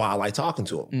 That's why I like talking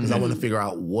to them, because I want to figure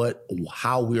out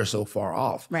how we are so far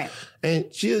off. Right.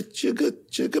 And she a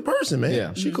good person, man.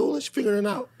 Yeah. She cool and she figuring it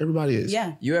out. Everybody is.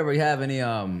 Yeah. You ever have any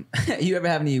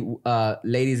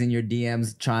ladies in your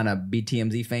DMs trying to be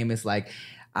TMZ famous? Like,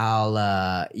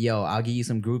 I'll give you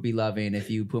some groupie loving if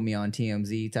you put me on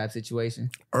TMZ type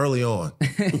situation. Early on,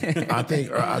 I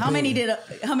think. How many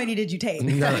did you take?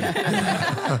 None.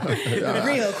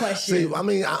 Real question. See, I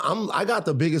mean, I got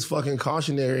the biggest fucking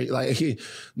cautionary. Like,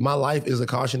 my life is a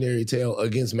cautionary tale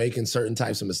against making certain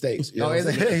types of mistakes. You know what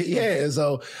I'm saying? Yeah. And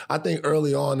so I think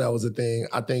early on that was a thing.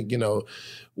 I think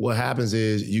what happens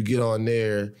is you get on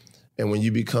there, and when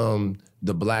you become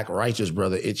the black righteous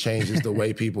brother, it changes the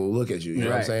way people look at you. You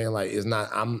know what I'm saying? Like, it's not,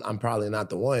 I'm probably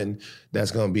not the one that's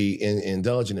going to be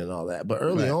indulging in all that. But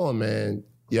early on, man,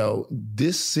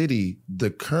 this city,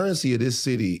 the currency of this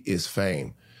city is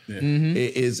fame. Yeah. Mm-hmm.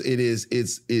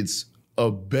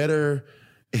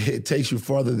 It takes you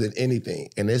farther than anything.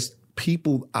 And there's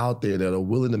people out there that are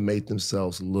willing to make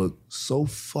themselves look so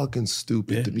fucking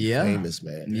stupid to be famous,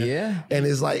 man. Yeah. And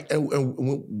it's like,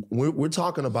 and we're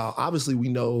talking about, obviously we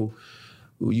know,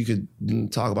 you could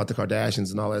talk about the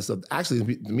Kardashians and all that stuff.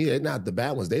 Actually, to me, they're not the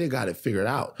bad ones. They got it figured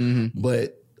out. Mm-hmm.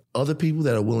 But other people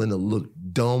that are willing to look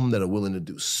dumb, that are willing to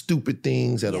do stupid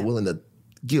things, that are willing to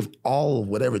give all of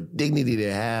whatever dignity they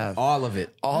have. All of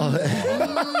it. All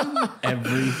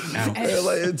every ounce.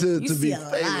 Like, to be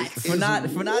famous. For not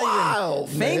wild,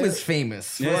 even fame is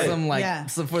famous.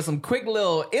 For some quick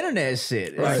little internet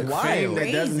shit. It's wild. Fame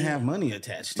that doesn't have money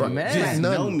attached to it. Man.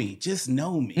 Just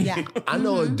know me. Yeah. I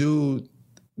know a dude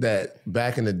that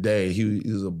back in the day, he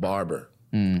was a barber.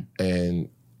 And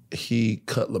he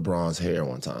cut LeBron's hair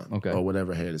one time. Okay. Or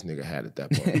whatever hair this nigga had at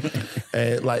that point.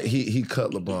 And like he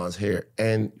cut LeBron's hair.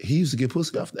 And he used to get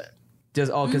pussy off that.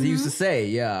 Just because he used to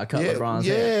say, I cut LeBron's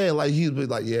hair. Yeah, like he'd be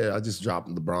like, I just dropped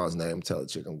LeBron's name, tell the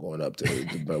chick I'm going up to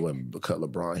cut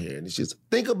LeBron hair. And it's just,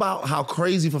 think about how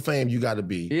crazy for fame you got to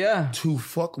be to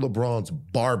fuck LeBron's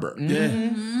barber. Yeah.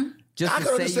 Mm-hmm. Just I can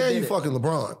understand you fucking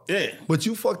LeBron. Yeah. But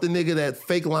you fucked the nigga that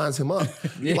fake lines him up.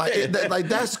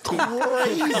 That's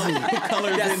crazy.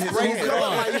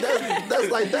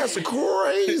 That's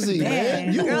crazy,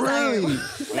 man. You really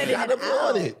gotta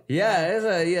want it. As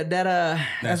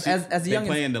a young, they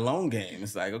playing the long game.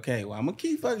 It's like, okay, well, I'm gonna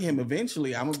keep fucking him.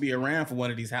 Eventually, I'm gonna be around for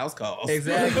one of these house calls.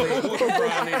 Exactly.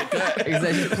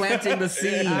 Exactly. She's planting the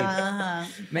seed.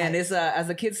 Man, it's as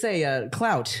the kids say,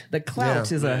 clout. The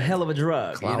clout is a hell of a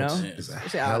drug. Clout. You know. It's a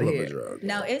hell of a drug.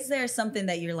 Now, is there something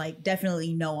that you're like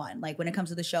definitely no on? Like when it comes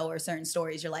to the show or certain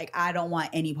stories, you're like, I don't want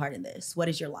any part in this. What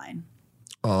is your line?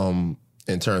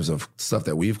 In terms of stuff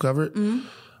that we've covered,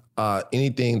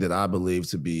 anything that I believe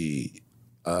to be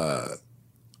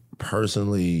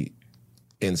personally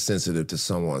insensitive to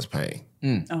someone's pain.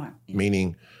 Okay.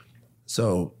 Meaning,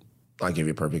 so I'll give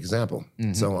you a perfect example.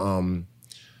 So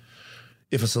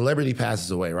if a celebrity passes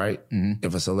away, right?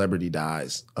 If a celebrity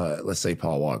dies, let's say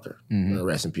Paul Walker,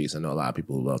 rest in peace. I know a lot of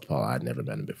people who loved Paul. I'd never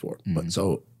met him before. But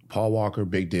so Paul Walker,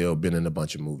 big deal, been in a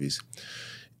bunch of movies.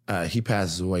 He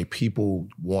passes away. People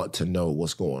want to know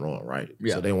what's going on, right?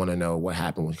 Yeah. So they want to know what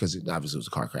happened because obviously it was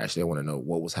a car crash. They want to know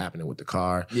what was happening with the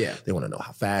car. Yeah. They want to know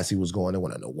how fast he was going. They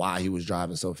want to know why he was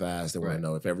driving so fast. They want to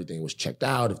know if everything was checked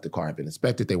out, if the car had been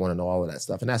inspected. They want to know all of that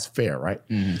stuff. And that's fair, right?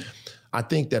 I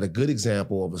think that a good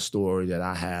example of a story that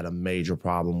I had a major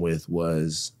problem with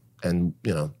was, and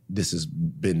this has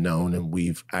been known and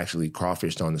we've actually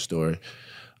crawfished on the story,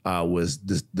 was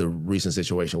the recent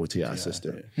situation with T.I.'s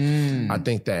sister. I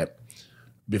think that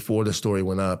before the story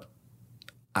went up,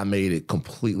 I made it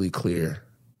completely clear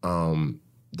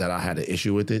that I had an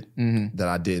issue with it, that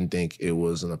I didn't think it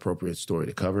was an appropriate story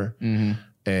to cover,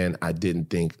 and I didn't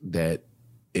think that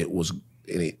it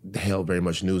held very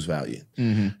much news value.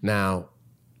 Now,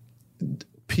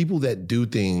 people that do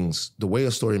things, the way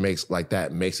a story makes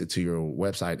it to your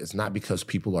website, it's not because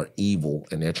people are evil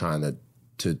and they're trying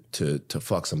to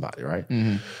fuck somebody, right?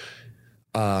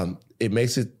 It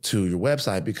makes it to your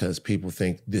website because people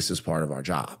think this is part of our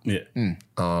job. Yeah.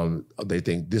 They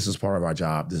think this is part of our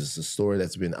job. This is a story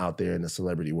that's been out there in the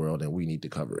celebrity world and we need to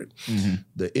cover it.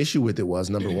 The issue with it was,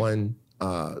 number one,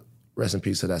 rest in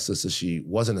peace to that sister, she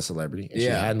wasn't a celebrity and she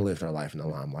hadn't lived her life in the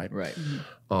limelight. Right.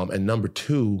 And number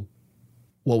two,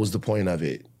 what was the point of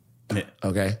it? Yeah.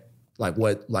 Okay.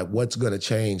 What's going to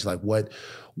change?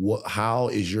 How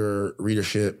is your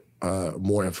readership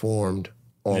more informed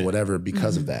on whatever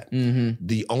because of that.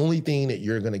 The only thing that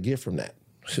you're going to get from that,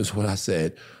 which is what I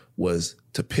said, was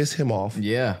to piss him off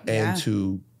and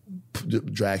to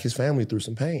drag his family through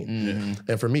some pain.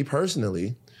 And for me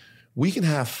personally, we can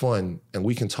have fun and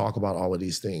we can talk about all of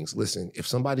these things. Listen, if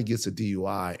somebody gets a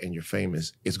DUI and you're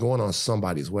famous, it's going on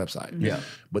somebody's website.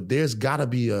 But there's got to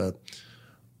be a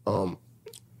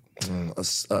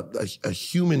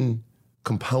human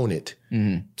component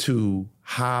to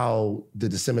how the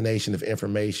dissemination of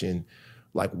information,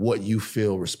 like what you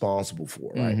feel responsible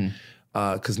for, right?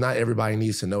 Because not everybody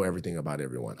needs to know everything about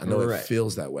everyone. I know it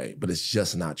feels that way, but it's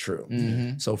just not true.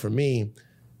 So for me,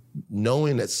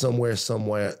 knowing that somewhere,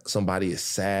 somebody is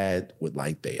sad with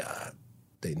like their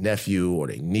nephew or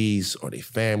their niece or their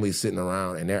family sitting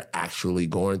around and they're actually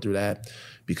going through that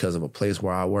because of a place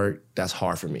where I work, that's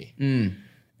hard for me. And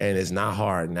it's not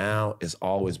hard now. It's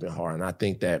always been hard. And I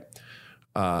think that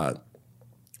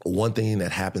one thing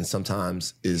that happens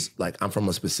sometimes is like I'm from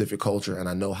a specific culture and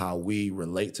I know how we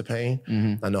relate to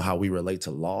pain. I know how we relate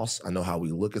to loss. I know how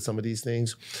we look at some of these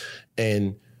things.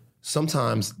 And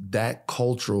sometimes that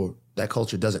culture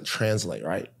doesn't translate,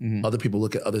 right? Other people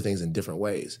look at other things in different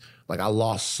ways. Like I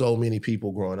lost so many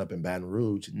people growing up in Baton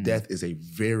Rouge. Death is a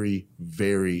very,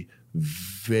 very,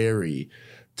 very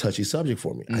touchy subject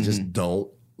for me. I just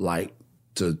don't like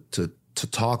to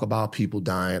talk about people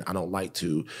dying. I don't like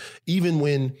to, even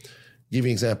when, give you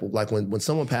an example, like when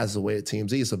someone passes away at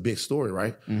TMZ, it's a big story,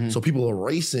 right? So people are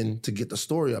racing to get the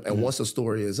story up. And once the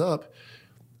story is up,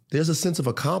 there's a sense of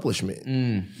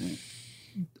accomplishment.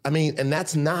 I mean, and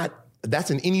that's in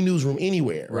any newsroom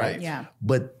anywhere, right? Yeah.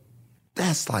 But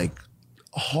that's like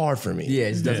hard for me. Yeah,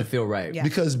 it just doesn't feel right. Yeah.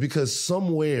 Because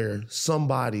somewhere,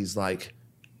 somebody's like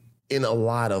in a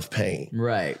lot of pain.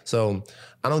 Right. So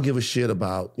I don't give a shit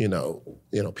about,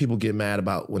 people get mad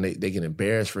about when they get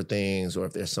embarrassed for things or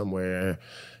if they're somewhere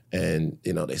and,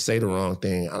 they say the wrong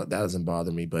thing. That doesn't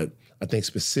bother me. But I think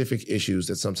specific issues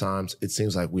that sometimes it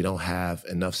seems like we don't have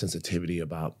enough sensitivity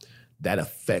about, that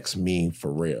affects me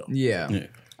for real. Yeah.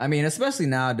 I mean, especially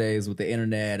nowadays with the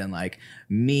internet and like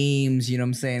memes, you know what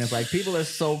I'm saying? It's like people are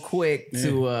so quick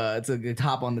to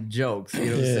hop on the jokes, you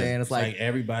know what I'm saying? It's like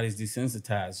everybody's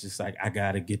desensitized. Just like, I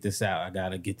got to get this out. I got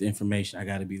to get the information. I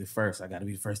got to be the first. I got to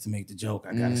be the first to make the joke.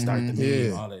 I got to start the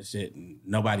meme, all that shit. And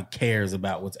nobody cares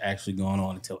about what's actually going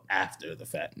on until after the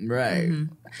fact. Right.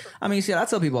 I mean, shit, I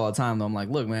tell people all the time though, I'm like,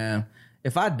 look, man,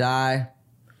 if I die,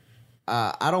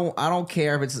 I don't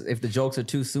care if the jokes are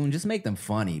too soon. Just make them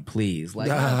funny, please. Like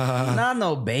not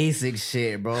no basic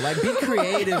shit, bro. Like be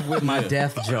creative with my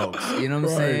death jokes. You know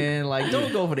what I'm saying? Like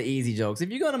don't go for the easy jokes. If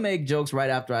you're gonna make jokes right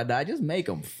after I die, just make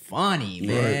them funny,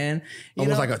 man.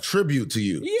 Almost like a tribute to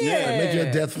you. Yeah. Make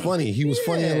your death funny. He was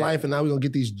funny in life, and now we're gonna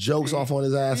get these jokes off on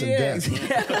his ass in death.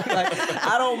 Like,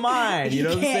 I don't mind. You know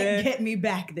what I'm saying? Get me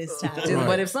back this time.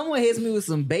 But if someone hits me with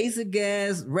some basic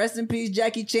ass rest in peace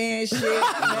Jackie Chan shit,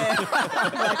 man.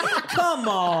 Like, come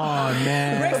on,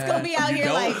 man. Rick's gonna be out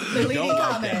here like deleting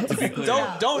comments.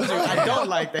 Don't do. I don't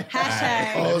like that.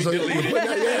 Hashtag. Oh, so you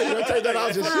take that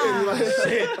out your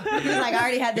shit. He's like, I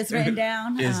already had this written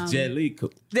down. It's Jet Li.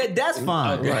 That's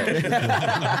fine. Okay. Right.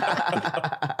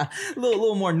 a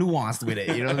little more nuanced with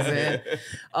it. You know what I'm saying?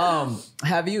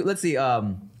 Have you? Let's see.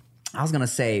 I was gonna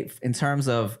say, in terms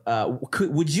of,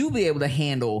 would you be able to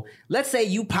handle? Let's say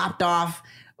you popped off.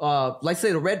 Like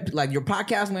say your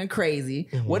podcast went crazy.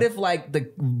 What if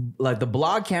the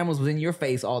blog cameras was in your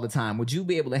face all the time? Would you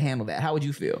be able to handle that? How would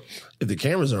you feel? If the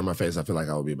cameras are in my face, I feel like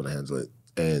I would be able to handle it,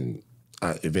 and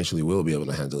I eventually will be able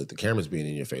to handle it. The cameras being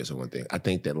in your face are one thing. I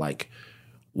think that like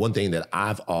one thing that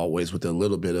I've always, with a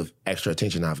little bit of extra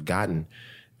attention I've gotten,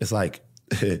 is like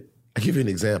I'll give you an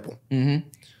example.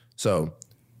 So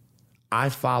I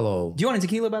follow. Do you want a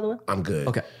tequila, by the way? I'm good.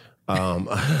 Okay.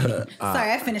 Sorry,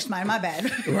 I finished mine. My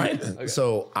bad. Right. Okay.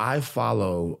 So I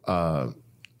follow,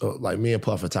 like me and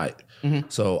Puff are tight.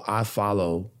 So I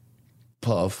follow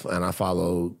Puff and I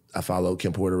follow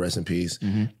Kim Porter, rest in peace.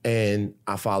 And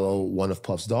I follow one of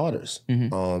Puff's daughters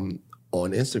on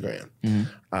Instagram.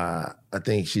 I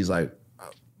think she's like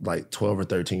 12 or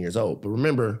 13 years old. But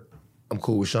remember, I'm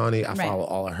cool with Shawnee. I follow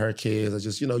all of her kids. I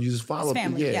just, you just follow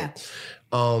family. Yeah.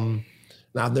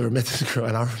 Now I've never met this girl,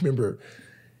 and I remember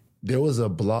there was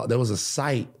a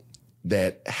site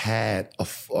that had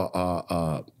like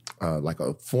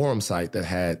a forum site that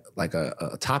had like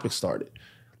a topic started.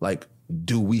 Like,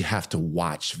 do we have to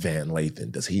watch Van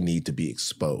Lathan? Does he need to be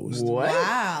exposed? What?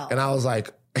 Wow. And I was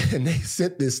like, and they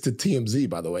sent this to TMZ,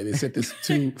 by the way. They sent this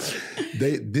to,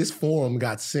 this forum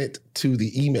got sent to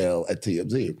the email at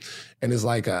TMZ. And it's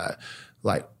like,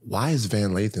 like, why is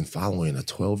Van Lathan following a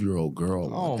 12-year-old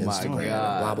girl on my Instagram?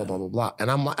 God. Blah, blah, blah, blah, blah.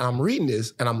 And I'm reading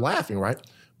this and I'm laughing, right?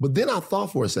 But then I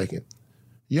thought for a second,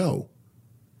 yo,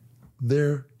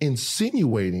 they're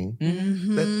insinuating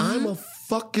that I'm a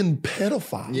fucking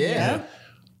pedophile. Yeah.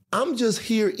 I'm just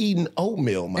here eating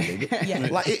oatmeal, my nigga. Yeah.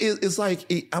 Like it's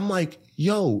like I'm like,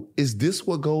 yo, is this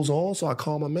what goes on? So I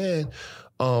call my man,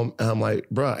 and I'm like,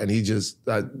 bruh, and he just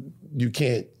you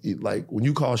can't like when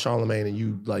you call Charlamagne and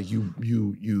you like you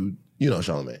know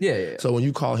Charlamagne. Yeah. So when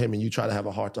you call him and you try to have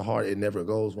a heart to heart, it never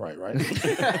goes right?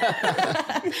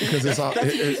 Because it's all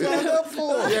it's up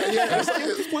for. Yeah. It's like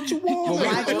it's what you want.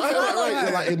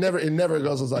 Right. Like it never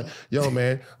goes. It's like, yo,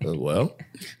 man. Well,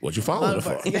 what you following it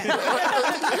for?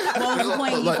 What was the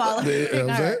point you follow? You know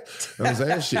what I'm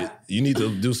saying? Shit, you need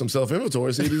to do some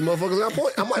self-inventory, see if these motherfuckers got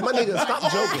point. I'm like, my nigga, stop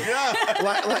joking.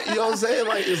 Like, you know what I'm saying?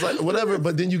 Like, it's like, whatever.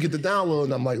 But then you get the download,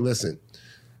 and I'm like, listen,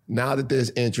 now that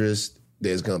there's interest,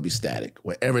 there's going to be static.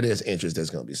 Wherever there's interest, there's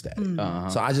going to be static.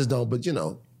 So I just don't, but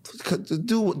do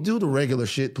the regular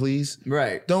shit, please.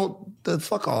 Right.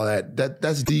 Fuck all that.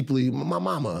 That's deeply my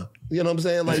mama. You know what I'm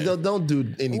saying? Like, don't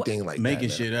do anything like Making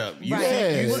that. shit up. You,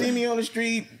 Right. you see me on the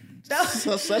street,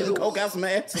 sucking coke out some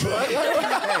ass. Hey,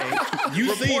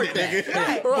 you seen it, nigga.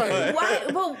 Right. Why,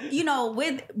 well,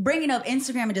 with bringing up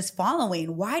Instagram and just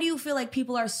following, why do you feel like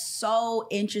people are so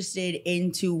interested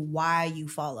into why you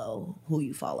follow who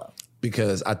you follow?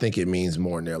 Because I think it means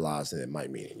more in their lives than it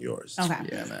might mean in yours. Okay.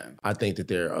 Yeah, man. I think that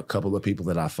there are a couple of people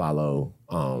that I follow,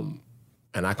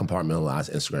 and I compartmentalize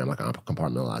Instagram like I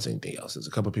compartmentalize anything else. There's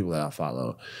a couple of people that I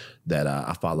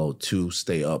follow to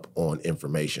stay up on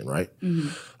information, right? Mm-hmm.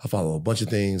 I follow a bunch of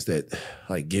things that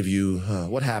like give you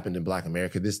what happened in Black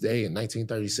America this day in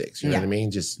 1936. You know what I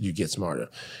mean? Just you get smarter.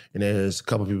 And there's a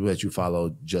couple of people that you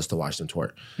follow just to watch them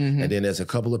twerk. Mm-hmm. And then there's a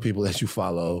couple of people that you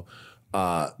follow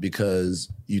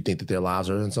because you think that their lives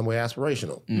are in some way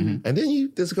aspirational. Mm-hmm. And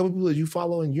then there's a couple of people that you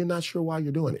follow and you're not sure why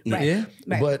you're doing it. Right. Yeah.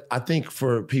 Right. But I think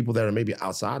for people that are maybe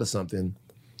outside of something,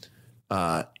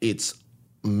 it's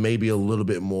maybe a little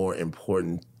bit more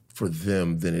important for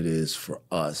them than it is for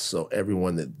us. So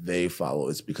everyone that they follow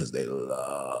is because they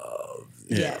love.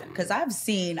 Yeah, because I've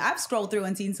scrolled through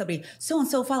and seen somebody,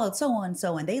 so-and-so followed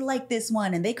so-and-so, and they like this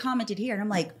one, and they commented here, and I'm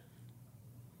like,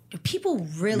 do people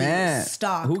really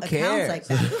stalk who accounts cares? like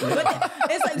that?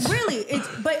 But it's like, really,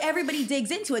 but everybody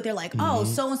digs into it. They're like, oh,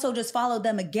 so-and-so just followed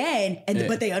them again,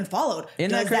 but they unfollowed.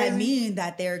 Isn't that Does that crazy? mean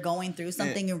that they're going through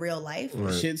something in real life?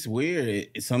 Shit's weird.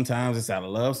 Sometimes it's out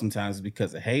of love. Sometimes it's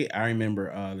because of hate. I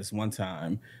remember this one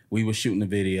time we were shooting a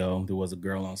video. There was a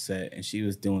girl on set and she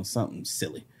was doing something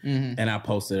silly. Mm-hmm. And I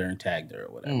posted her and tagged her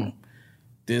or whatever.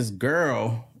 This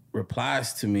girl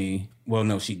replies to me. Well,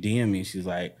 no, she DM'd me. She's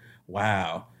like,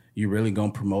 wow, you really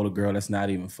gonna promote a girl that's not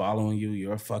even following you?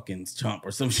 You're a fucking chump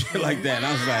or some shit like that. And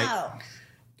I was like,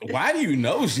 why do you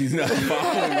know she's not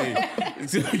following me?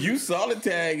 So you saw the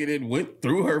tag and it went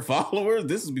through her followers.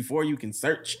 This is before you can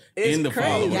search in the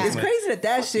followers. It's man. crazy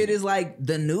that shit is like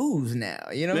the news now.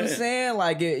 You know what I'm saying?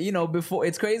 Like, before,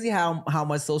 it's crazy how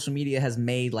much social media has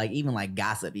made like even like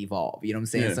gossip evolve. You know what I'm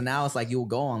saying? Yeah. So now it's like you'll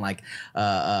go on like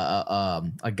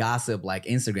a gossip like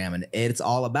Instagram and it's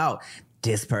all about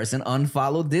this person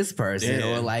unfollowed this person,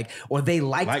 or they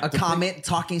liked a comment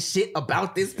talking shit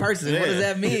about this person. What does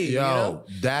that mean? Yo,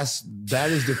 that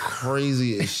is the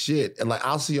craziest shit. And like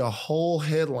I'll see a whole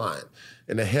headline,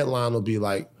 and the headline will be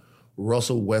like,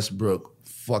 Russell Westbrook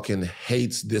fucking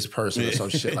hates this person or some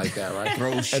shit like that, right?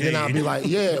 Throw shade. And then I'll be like,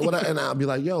 and I'll be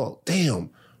like, yo,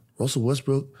 damn, Russell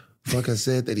Westbrook fucking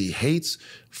said that he hates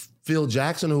Phil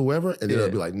Jackson or whoever, and then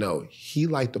they'll be like, no, he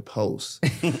liked the post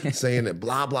saying that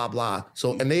blah, blah, blah.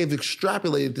 So, and they've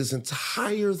extrapolated this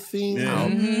entire thing out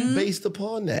based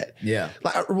upon that. Yeah.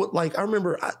 Like I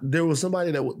remember there was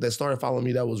somebody that started following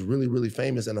me that was really, really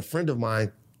famous, and a friend of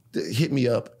mine hit me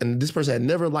up, and this person had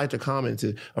never liked or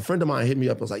commented. A friend of mine hit me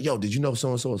up and was like, yo, did you know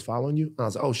so-and-so was following you? And I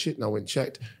was like, oh shit, and I went and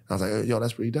checked. And I was like, yo,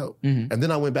 that's pretty dope. And then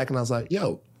I went back and I was like,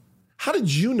 yo, how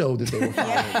did you know that they were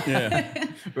following me?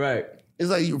 Right. It's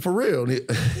like, for real.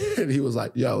 And he was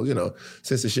like, yo,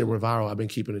 since the shit went viral, I've been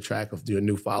keeping a track of your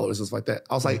new followers and stuff like that.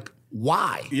 I was like,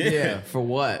 why? Yeah. For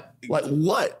what? Like,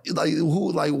 what? Like,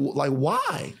 who? Like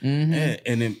why? And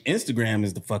then Instagram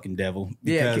is the fucking devil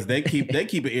because they keep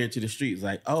an ear to the streets.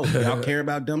 Like, oh, y'all care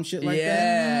about dumb shit like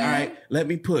that? All right, let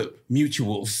me put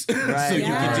mutuals so you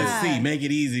can just see, make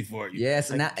it easy for you.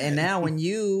 Yes, like, and now when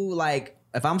you like,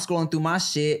 if I'm scrolling through my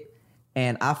shit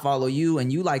and I follow you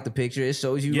and you like the picture, it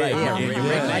shows you your like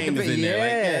name is in there.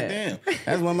 Like, God damn,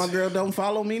 that's why my girl don't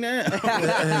follow me now. So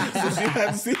she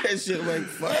have to see that shit. Like,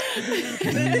 fuck.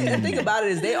 The thing about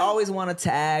it is they always want to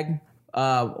tag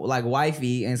like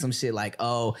wifey and some shit like,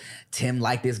 oh, Tim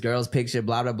liked this girl's picture,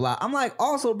 blah blah blah. I'm like,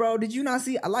 also, bro, did you not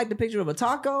see? I like the picture of a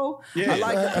taco. Yeah. I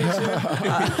like the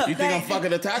picture. You think I'm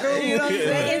fucking a taco? You know what I'm The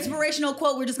saying? inspirational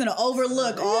quote, we're just gonna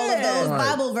overlook all of those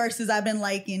Bible verses I've been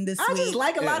liking this I week. just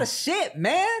like a lot of shit,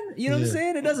 man. You know what I'm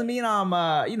saying? It doesn't mean I'm,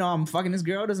 I'm fucking this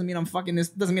girl. Doesn't mean I'm fucking this.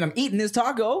 Doesn't mean I'm eating this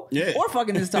taco. Yeah. Or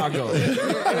fucking this taco.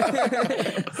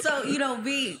 So,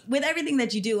 V, with everything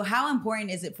that you do, how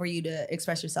important is it for you to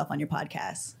express yourself on your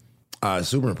podcast?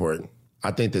 Super important.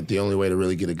 I think that the only way to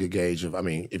really get a good gauge of,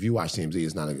 if you watch TMZ,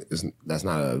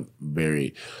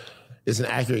 it's an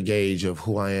accurate gauge of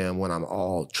who I am when I'm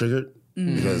all triggered.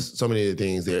 Because so many of the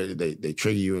things they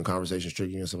trigger you in conversations,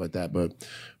 trigger you and stuff like that. But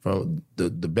from the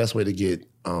best way to get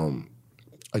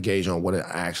a gauge on what I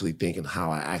actually think and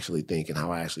how I actually think and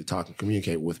how I actually talk and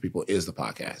communicate with people is the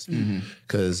podcast.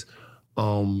 Because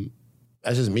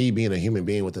that's just me being a human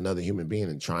being with another human being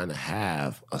and trying to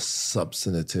have a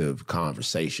substantive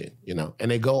conversation,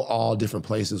 And they go all different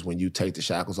places when you take the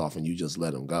shackles off and you just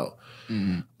let them go.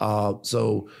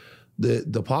 So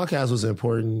the podcast was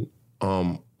important.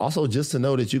 Also, just to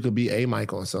know that you could be a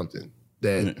mic on something.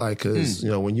 That because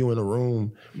when you in a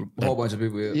room, A whole bunch of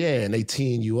people. and they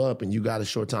teeing you up, and you got a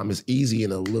short time. It's easy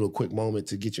in a little quick moment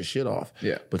to get your shit off.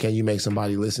 Yeah. But can you make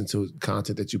somebody listen to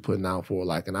content that you're putting out for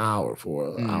like an hour,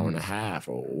 for an hour and a half,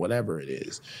 or whatever it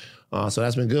is? So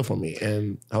that's been good for me,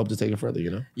 and I hope to take it further.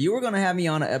 You were gonna have me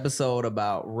on an episode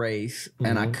about race,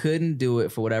 and I couldn't do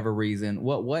it for whatever reason.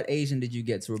 What Asian did you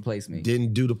get to replace me?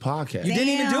 Didn't do the podcast. You didn't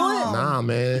even do it? Nah,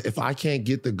 man. If I can't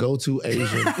get the go-to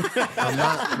Asian, I'm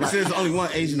not. This is only one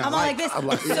Asian I I'm like.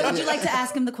 like this. So would you like to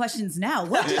ask him the questions now?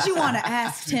 What did you want to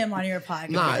ask Tim on your podcast?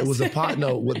 Nah, it was the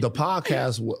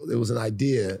podcast. It was an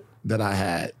idea that I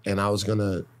had, and I was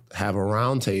gonna have a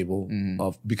roundtable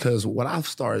of, because what I've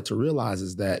started to realize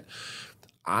is that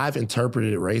I've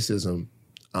interpreted racism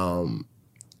from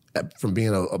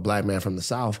being a black man from the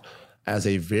South as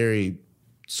a very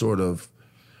sort of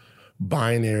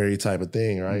binary type of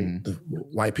thing, right?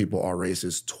 White people are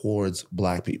racist towards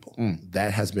black people.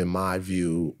 That has been my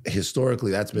view.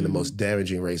 Historically, that's been the most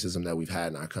damaging racism that we've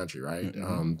had in our country, right?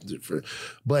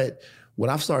 But what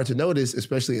I've started to notice,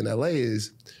 especially in LA,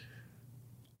 is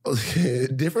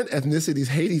different ethnicities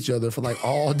hate each other for like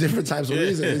all different types of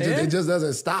reasons. It just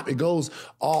doesn't stop. It goes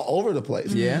all over the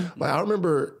place. Yeah. Like I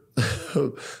remember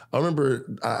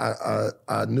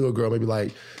I knew a girl maybe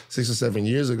like 6 or 7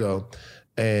 years ago,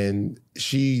 and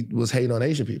she was hating on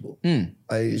Asian people.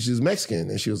 Like, she was Mexican,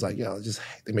 and she was like,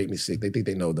 they make me sick. They think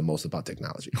they know the most about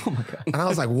technology. Oh my God. And I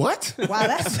was like, what? Wow,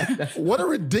 that's what a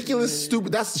ridiculous,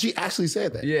 stupid, she actually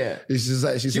said that. Yeah. It's just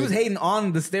like, she was hating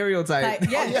on the stereotype.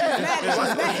 yeah.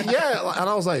 She's mad. Yeah, and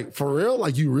I was like, for real?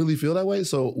 Like, you really feel that way?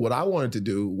 So what I wanted to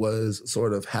do was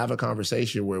sort of have a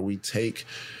conversation where we take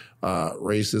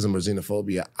racism or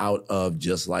xenophobia out of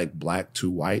just like black to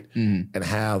white and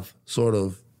have sort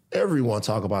of everyone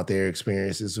talk about their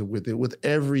experiences with it, with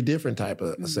every different type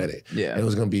of setting. Yeah. And it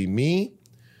was going to be me,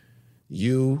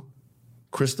 you,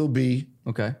 Crystal B,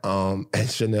 Okay. and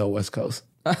Chanel West Coast.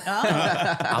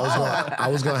 I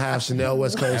was gonna have Chanel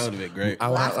West Coast. That would have been great. I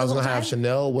was gonna have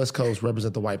Chanel West Coast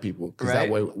represent the white people, because that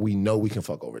way we know we can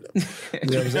fuck over them. You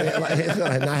know what I'm saying?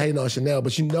 Like, not hating on Chanel,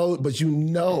 but you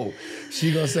know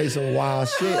she gonna say some wild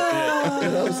shit. You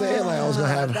know what I'm saying? Like, I was gonna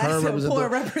have her That's a represent poor the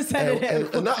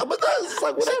representative. but it's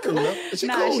like whatever. You know? She's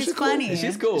cool. She's funny.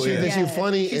 She's cool. She's Yeah.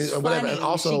 funny She's and whatever. funny. And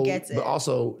also, She gets it. but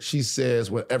also she says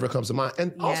whatever comes to mind.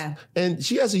 And also, Yeah. and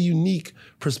she has a unique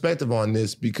perspective on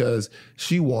this because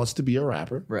she wants to be a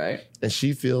rapper. Right. And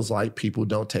she feels like people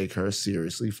don't take her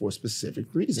seriously for specific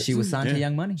reasons. She was signed to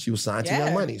Young Money. She was signed to Yeah.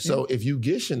 Young Money. So if you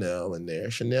get Chanel in there,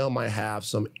 Chanel might have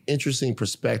some interesting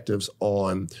perspectives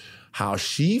on how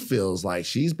she feels like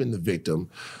she's been the victim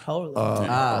Totally. of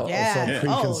Yeah. some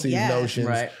preconceived Oh, yeah. notions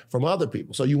Right. from other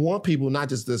people. So you want people not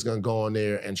just that's going to go on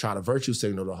there and try to virtue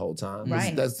signal the whole time.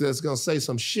 Right. That's going to say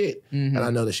some shit. And I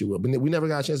know that she will. But we never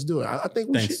got a chance to do it. I think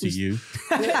we Thanks to you.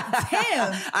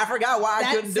 Damn. I forgot why I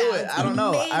That couldn't do it. sounds I don't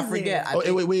know. I amazing. forget. I Oh,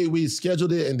 think- we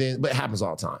scheduled it, and then but it happens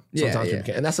all the time. Yeah, Sometimes yeah. people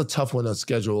can't, and that's a tough one to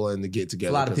schedule and to get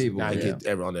together. A lot of 'cause people, gotta yeah.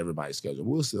 get on everybody's schedule.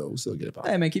 We'll still get it.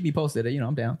 Hey man, keep me posted.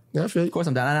 I'm down. Yeah, I feel you. Of course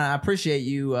I'm down. And I appreciate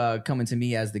you coming to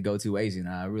me as the go-to Asian.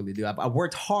 I really do. I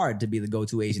worked hard to be the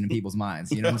go-to Asian in people's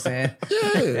minds. You know what I'm saying?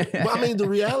 Yeah, but I mean, the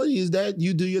reality is that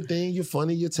you do your thing. You're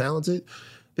funny. You're talented.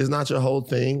 It's not your whole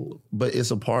thing, but it's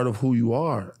a part of who you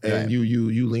are, and Right.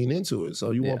 you lean into it.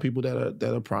 So you Yeah. want people that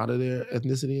are proud of their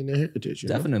ethnicity and their heritage. You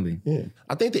know? Definitely. Yeah.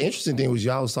 I think the interesting thing was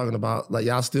y'all was talking about like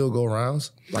y'all still go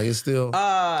rounds. Like it's still.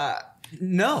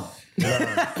 No.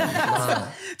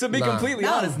 To be completely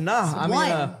honest, nah. I mean,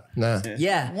 One. Nah.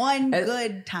 Yeah. One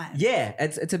good time. Yeah,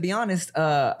 to be honest,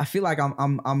 I feel like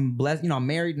I'm blessed. You know, I'm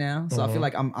married now, so I feel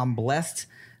like I'm blessed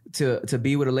to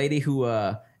be with a lady who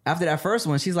after that first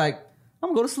one, she's like, I'm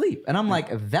gonna go to sleep, and I'm like,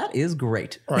 that is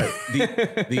great. Right.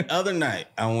 The other night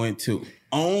I went to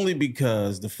only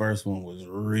because the first one was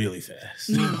really fast.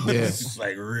 Yeah. It's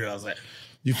like real. I was like,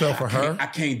 You fell for her? I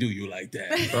can't do you like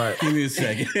that. Right. Give me a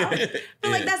second.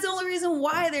 But like that's the only reason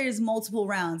why there's multiple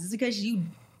rounds. Is because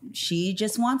she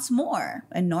just wants more.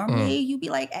 And normally you'd be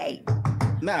like, hey,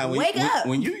 Nah, wake up.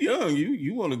 When you young,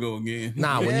 you want to go again.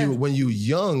 Nah, when you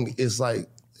young, it's like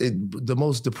the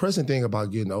most depressing thing about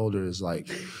getting older is like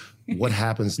what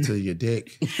happens to your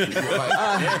dick.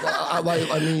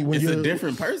 I mean, when It's you're a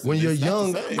different person. When you're It's not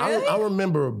young, the same. I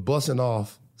remember busting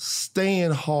off,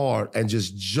 staying hard, and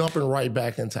just jumping right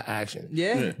back into action.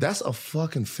 Yeah. That's a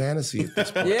fucking fantasy at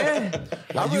this point. Yeah.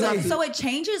 Like, you have to- so it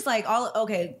changes like all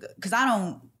okay, because I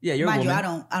don't Yeah, you're a mind you,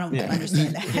 woman. I don't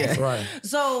understand that. Right.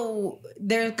 So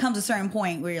there comes a certain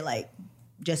point where you're like,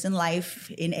 just in life,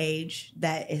 in age,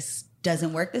 that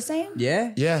doesn't work the same.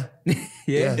 Yeah. Yeah.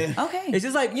 Yeah. Okay. It's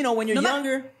just like, you know, when you're No ma-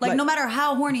 younger, like no matter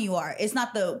how horny you are, it's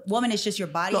not the woman. It's just your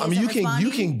body. No, I mean you isn't can responding.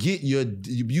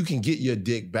 you can get your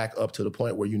dick back up to the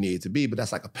point where you need it to be, but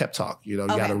that's like a pep talk. You know,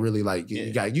 you Okay. gotta really like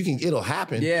it'll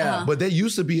happen. Yeah. Uh-huh. But there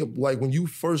used to be like when you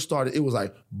first started, it was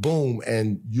like boom,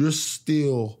 and you're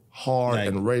still hard Like-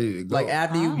 and ready to go. like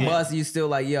after you bust, you still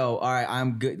like, yo, all right,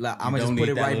 I'm good. Like, I'm gonna don't just put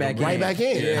need it that right little back break. in. Right back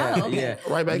in. Yeah. Oh, okay. Yeah.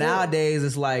 Right back in. Nowadays,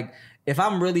 it's like, if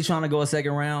I'm really trying to go a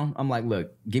second round, I'm like,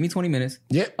 look, give me 20 minutes.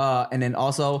 Yep. And then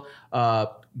also,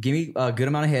 give me a good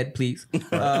amount of head, please.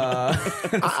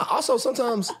 I also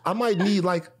sometimes I might need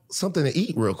like something to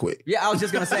eat real quick. Yeah, I was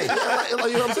just gonna say. Like, you know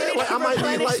what I'm saying? Like I might need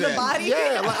Replenish like the body?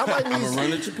 yeah, like I might I'm need gonna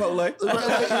run to Chipotle. like, you know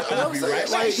what I'm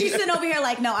saying? Like, She's sitting over here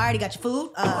like, no, I already got your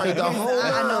food. like the whole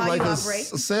I know how like you a operate.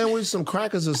 sandwich, some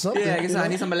crackers or something. Yeah, I guess you know? I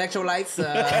need some electrolytes.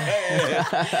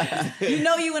 You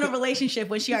know you in a relationship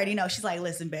when she already knows. She's like,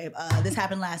 listen, babe, this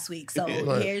happened last week. So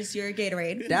here's your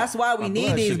Gatorade. That's why we need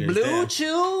blood these sugar's blue down.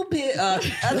 chew.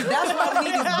 That's why we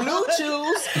need these blue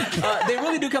chews. They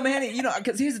really do come in handy, you know.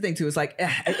 Because here's the thing too. It's like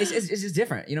it's just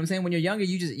different. You know what I'm saying? When you're younger,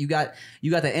 you got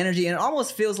the energy, and it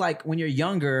almost feels like when you're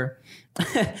younger,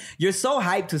 you're so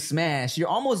hyped to smash. You're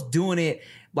almost doing it.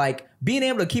 Like being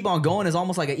able to keep on going is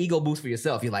almost like an ego boost for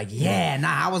yourself. You're like, yeah,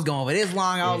 nah, I was going for this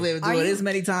long. I was able to do it this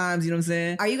many times. You know what I'm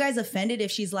saying? Are you guys offended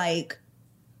if she's like,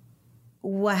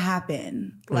 what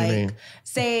happened? What do you Like, mean?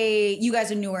 say you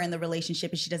guys are newer in the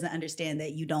relationship and she doesn't understand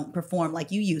that you don't perform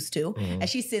like you used to. Mm-hmm. And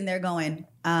she's sitting there going,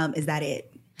 is that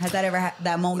it? Has that ever,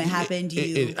 that moment happened?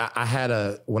 I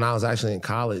had when I was actually in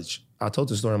college, I told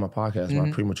the story on my podcast, Mm-hmm.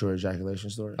 my premature ejaculation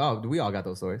story. Oh, we all got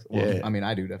those stories. Well, Yeah. I mean,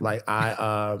 I do definitely.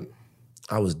 Like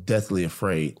I was deathly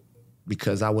afraid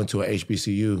because I went to a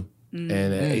HBCU and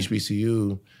at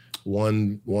HBCU,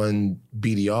 one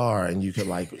BDR and you could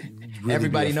like really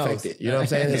Everybody be knows. affected. You know what I'm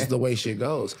saying? It's the way shit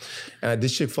goes. And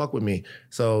this chick fuck with me.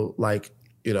 So like,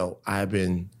 you know, I've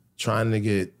been trying to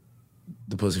get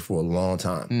the pussy for a long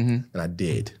time and I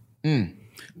did.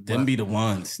 Them be the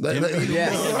ones. Them be the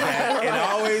Yes. ones. And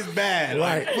always bad.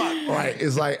 Right, Like, fuck. right.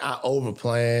 It's like I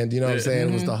overplanned. You know what I'm saying?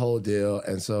 It was the whole deal,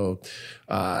 and so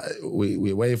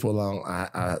we waited for a long.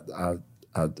 I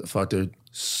fucked her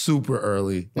super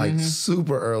early, like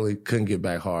super early. Couldn't get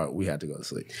back hard. We had to go to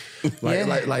sleep.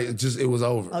 Like just it was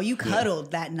over. oh, you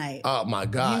cuddled that night. Oh my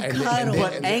god! You cuddled.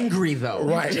 But angry though.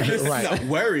 right, right. Not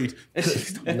worried.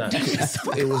 Nah,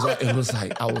 it was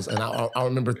like I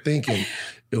remember thinking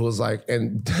it was like,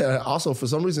 and also for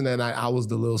some reason that night I was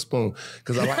the little spoon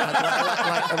because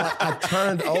I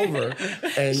turned over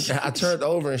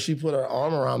and she put her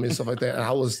arm around me and stuff like that, and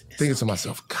I was thinking to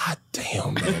myself, God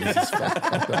damn, man, this is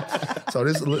fucked up. So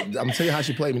this, I'm gonna tell you how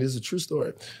she played me. This is a true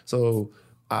story. So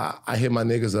I hit my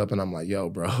niggas up and I'm like, yo,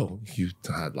 bro,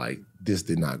 like this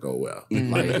did not go well. Like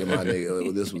my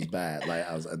nigga, this was bad. Like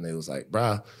and they was like,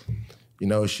 bruh, you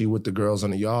know, she with the girls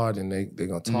on the yard and they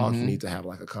gonna talk. You need to have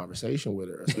like a conversation with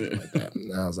her or something like that.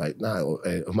 And I was like, nah.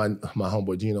 And my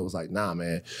homeboy Gino was like, nah,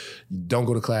 man, don't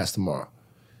go to class tomorrow.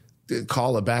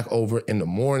 Call her back over in the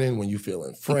morning when you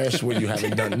feeling fresh, when you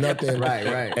haven't done nothing,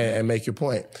 Right. and make your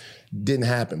point. Didn't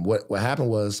happen. What happened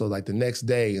was, so like the next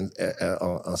day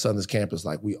on Southern's campus,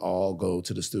 like we all go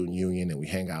to the student union and we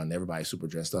hang out and everybody's super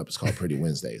dressed up. It's called Pretty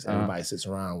Wednesdays. Everybody sits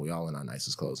around. We all in our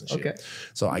nicest clothes and shit. Okay.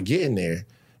 So I get in there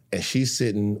and she's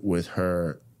sitting with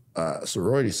her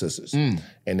sorority sisters and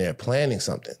they're planning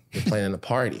something. They're planning a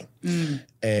party.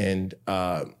 And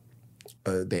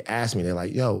they asked me, they're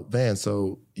like, yo, Van,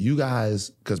 so you guys,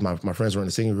 because my friends were in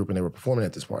the singing group and they were performing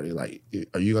at this party, like,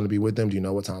 are you going to be with them? Do you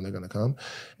know what time they're going to come?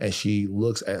 And she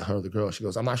looks at her, the girl, she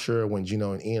goes, I'm not sure when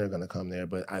Gino and Ian are going to come there,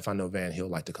 but if I know Van, he'll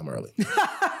like to come early.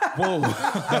 Whoa.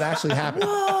 That actually happened.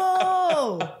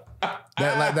 Whoa. She's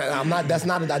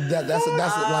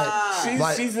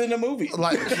in the movie.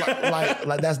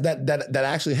 That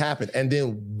actually happened. And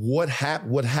then what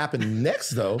happened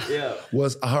next though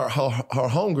was her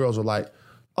homegirls were like,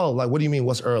 oh, like, what do you mean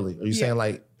what's early? Are you saying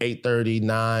like 8:30,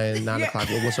 9 o'clock?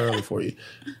 What's early for you?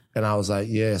 And I was like,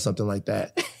 yeah, something like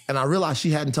that. And I realized she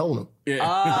hadn't told him. So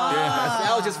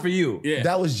that was just for you. Yeah.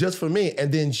 That was just for me.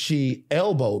 And then she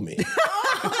elbowed me.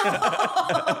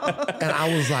 And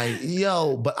I was like,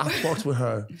 yo, but I fucked with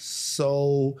her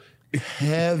so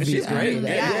heavy. She's great. After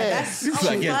that. Yeah, that's so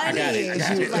like, yeah, I funny. got it.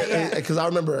 She was like, yeah. Because I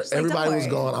remember like, everybody "Don't was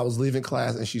worry." gone. I was leaving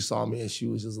class and she saw me and she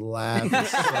was just laughing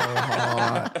so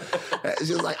hard. And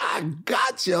she was like, I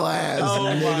got your ass,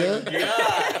 nigga.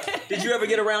 God. Did you ever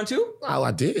get around too? Oh,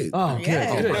 I did. Oh, good.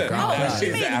 Yeah. Oh my God.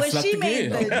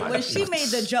 When she made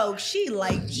the joke, she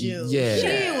liked you. Yeah.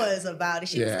 She was about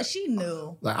it. She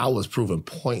knew. Like I was proving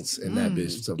points in that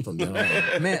bitch from then on.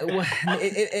 Man,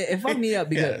 it fucked me up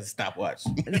because Stopwatch.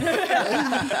 He's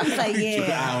like, Keep an eye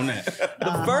yeah. on that.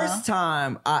 the first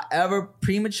time I ever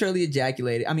prematurely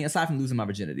ejaculated, I mean, aside from losing my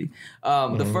virginity,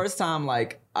 the first time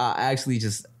like I actually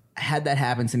just had that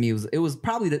happen to me, it was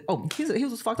probably he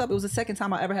was fucked up. It was the second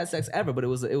time I ever had sex ever, but it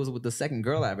was with the second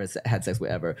girl I ever had sex with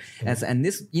ever. And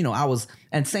this, I was,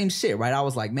 and same shit, right? I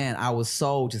was like, man, I was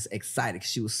so just excited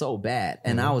 'cause she was so bad,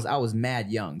 and I was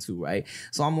mad young too, right?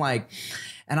 So I'm like,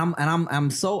 I'm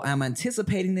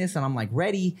anticipating this, and I'm like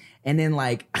ready, and then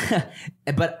like,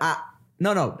 but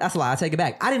no, that's a lie. I take it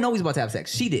back. I didn't know we was about to have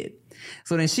sex. She did.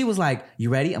 So then she was like, "You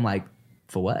ready?" I'm like,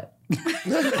 "For what?"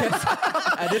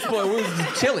 At this point, we was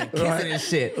just chilling, kissing and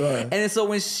shit. Right. And then so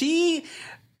when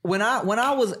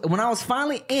I was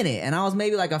finally in it, and I was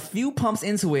maybe like a few pumps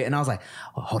into it, and I was like,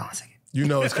 "Oh, hold on a second." You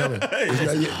know it's coming.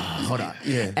 Hold on.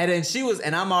 Yeah. And then she was,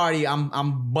 and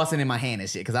I'm busting in my hand and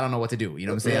shit because I don't know what to do. You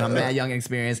know what I'm saying? I'm mad young and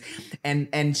experienced.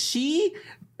 And she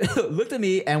looked at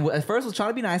me and at first was trying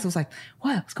to be nice. I was like,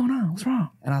 what's going on? What's wrong?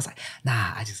 And I was like, nah,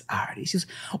 I already. She was,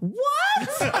 what?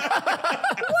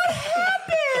 What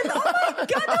happened? Oh my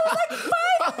God, that was like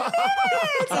 5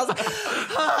 minutes. I was like,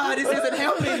 this isn't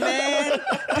helping, man.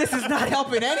 This is not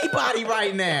helping anybody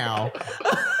right now.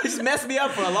 It's messed me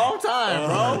up for a long time,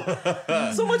 bro.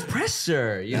 So much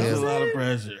pressure. You know There's a what I'm lot of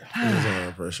saying? pressure. There's a lot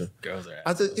of pressure. Girls are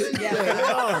I said,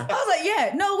 I was like,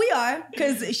 yeah, no, we are.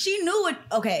 Because she knew it.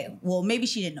 Okay, well, maybe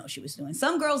she didn't know what she was doing.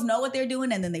 Some girls know what they're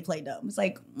doing and then they play dumb. It's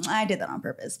like, I did that on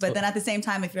purpose. But then at the same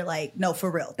time, if you're like, no, for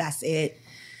real, that's it.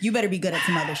 You better be good at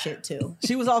some other shit too.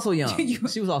 She was also young.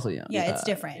 She was also young. Yeah, it's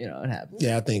different. It happens.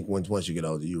 Yeah, I think once you get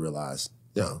older, you realize,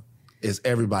 it's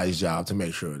everybody's job to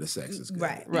make sure the sex is good.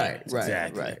 Right.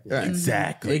 Exactly.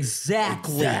 Exactly.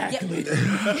 Yeah.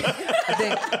 I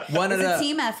think one of It's the a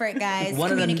team effort, guys. one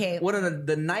Communicate. of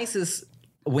the nicest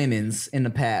women's in the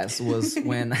past was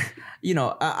when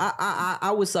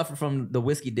I would suffer from the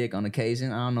whiskey dick on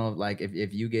occasion. I don't know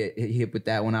if you get hit with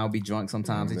that when I would be drunk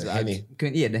sometimes. The Henny.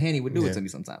 The Henny would do it to me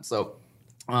sometimes. So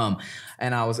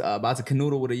and I was about to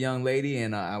canoodle with a young lady,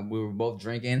 and we were both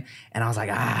drinking, and I was like,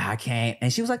 I can't.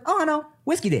 And she was like, oh, I know,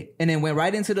 whiskey dick. And then went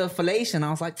right into the fellation. I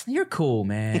was like, you're cool,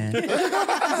 man. You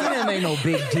didn't make no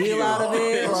big deal out of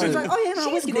it. She was like, oh, yeah, no,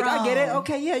 She's whiskey dick. I get it. grown.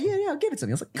 Okay, yeah, give it to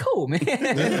me. I was like, cool, man.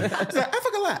 I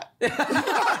fuck a lot.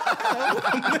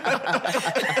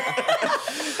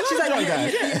 She's like,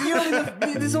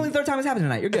 this is only the third time it's happened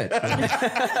tonight. You're good.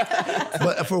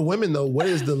 But for women though, what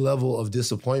is the level of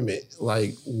disappointment?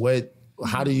 Like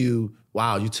how do you,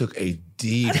 wow, you took a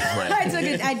deep breath.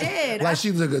 I did. Like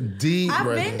she took a deep I've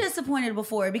breath. been disappointed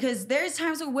before because there's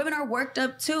times where women are worked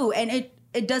up too. And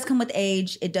it does come with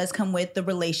age. It does come with the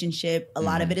relationship. A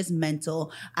lot of it is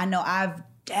mental. I know I've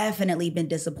definitely been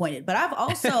disappointed, but I've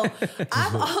also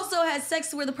had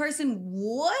sex where the person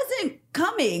wasn't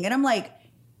coming. And I'm like,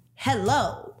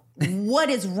 hello. What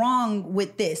is wrong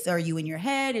with this? Are you in your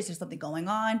head? Is there something going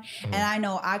on? And I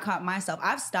know I caught myself.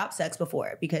 I've stopped sex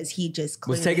before because he just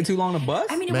clearly Was taking too long to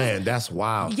bust? I mean, That's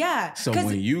wild. yeah. So 'cause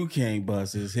when you can't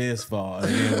bust, it's his fault.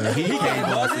 And then when he can't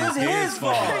bust, it's his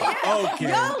fault.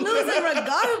 Okay. y'all losing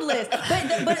regardless.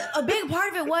 But a big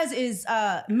part of it is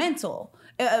mental.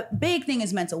 A big thing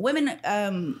is mental. Women,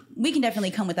 we can definitely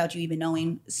come without you even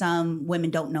knowing. Some women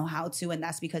don't know how to, and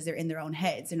that's because they're in their own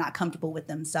heads. They're not comfortable with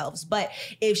themselves. But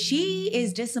if she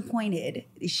is disappointed,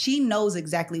 she knows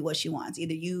exactly what she wants.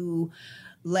 Either you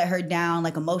let her down,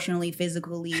 like emotionally,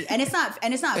 physically. And it's not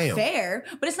Damn. fair,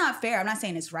 but it's not fair. I'm not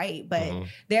saying it's right, but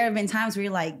there have been times where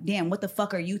you're like, damn, what the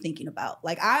fuck are you thinking about?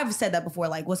 Like, I've said that before,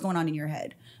 like, what's going on in your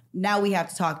head? Now we have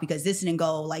to talk because this didn't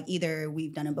go, like, either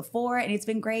we've done it before and it's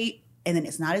been great, and then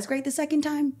it's not as great the second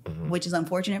time, which is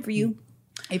unfortunate for you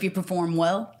if you perform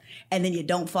well and then you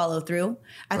don't follow through.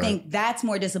 I think that's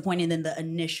more disappointing than the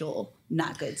initial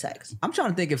not good sex. I'm trying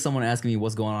to think if someone asking me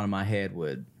what's going on in my head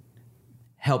would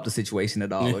help the situation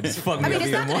at all or just fuck me I mean, up it's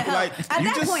even not more. gonna help. Like, At you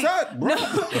that just point, suck, bro.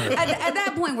 at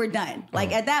that point, we're done.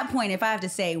 Like, at that point, if I have to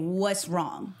say what's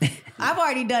wrong, I've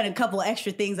already done a couple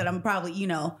extra things that I'm probably,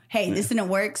 hey, this didn't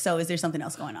work, so is there something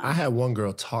else going on? I had one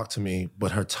girl talk to me,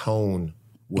 but her tone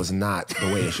was not the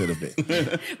way it should have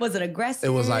been. Was it aggressive?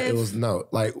 It was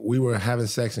like we were having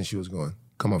sex and she was going,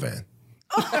 "Come on, Van."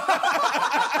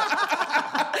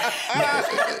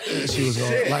 She was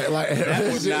going like That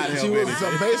would not she help was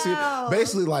so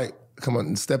basically like, "Come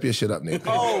on, step your shit up, nigga."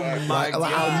 Oh my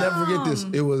like, I'll never forget this.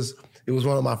 It was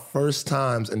one of my first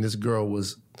times, and this girl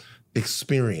was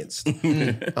experienced.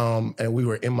 And we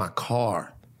were in my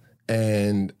car,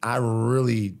 and I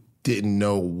really didn't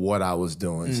know what I was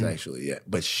doing sexually yet,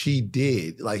 but she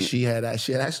did. Like, she had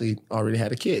actually already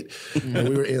had a kid, and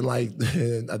we were in like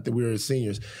I think we were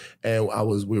seniors, and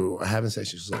we were having sex.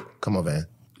 She was like, "Come on, Van.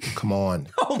 Come on."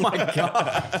 Oh my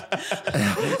God.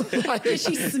 Did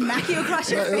she smack you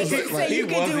across your face and say you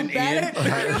can do better?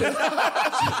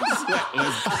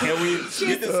 Can we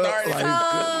get this started?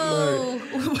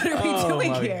 What are we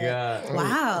doing my here? God.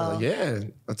 Wow. Yeah,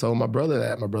 I told my brother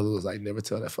that. My brother was like, "Never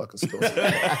tell that fucking story."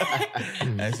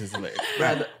 That's just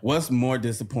hilarious. What's more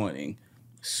disappointing?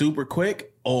 Super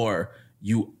quick, or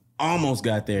you almost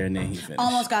got there and then he finished?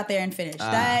 Almost got there and finished.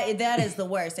 That is the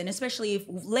worst. And especially if,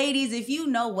 ladies, if you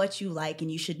know what you like,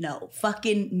 and you should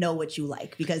fucking know what you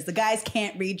like, because the guys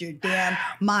can't read your damn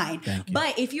mind.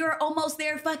 But if you're almost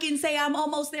there, fucking say I'm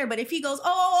almost there. But if he goes,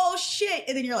 oh shit,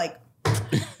 and then you're like,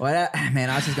 Well, man,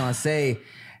 I was just gonna say,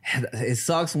 it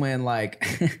sucks when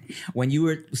when you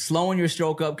were slowing your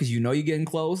stroke up because you're getting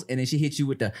close, and then she hits you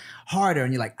with the harder,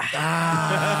 and you're like,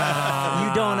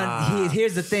 you don't.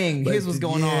 Here's the thing. Here's what's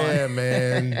going on. Yeah,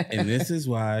 man. And this is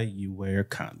why you wear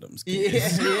condoms,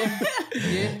 kids.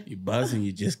 Yeah. You buzz and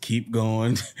you just keep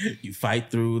going. You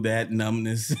fight through that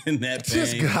numbness and that pain.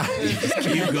 This guy. You just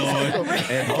keep going.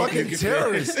 And hope you Fucking can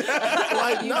terrorist.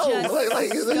 Like, no. just Like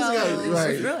this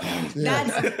guy.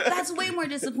 Right. That's way more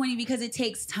disappointing because it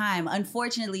takes time.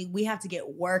 Unfortunately, we have to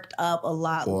get worked up a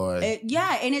lot. Boy.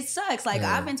 And it sucks. Like,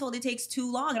 I've been told it takes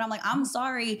too long, and I'm like, I'm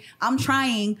sorry. I'm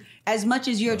trying as much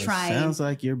as you're trying. Sounds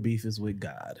like your beef is with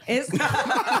God. Don't bring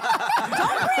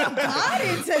God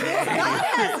into this. God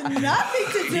has nothing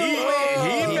to do with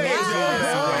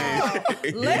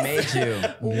He He made you.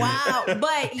 Wow.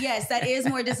 But yes, that is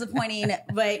more disappointing.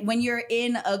 But when you're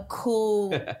in a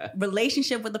cool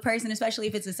relationship with the person, especially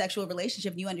if it's a sexual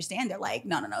relationship, you understand they're like,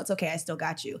 no, it's okay. I still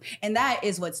got you. And that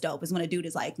is what's dope, is when a dude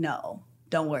is like, no,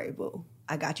 don't worry, boo.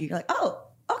 I got you. You're like, oh,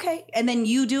 okay. And then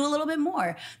you do a little bit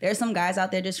more. There's some guys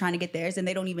out there just trying to get theirs, and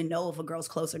they don't even know if a girl's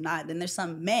close or not. Then there's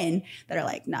some men that are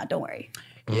like, nah, don't worry.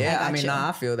 Yeah, I mean,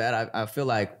 I feel that. I feel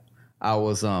like I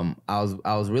was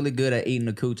really good at eating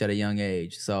the cooch at a young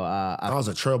age. So I was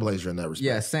a trailblazer in that respect.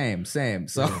 yeah, same.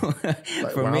 So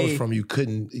Like, for where me, I was from, you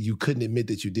couldn't admit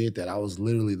that you did that. I was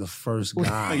literally the first Are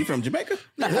guy. you from Jamaica?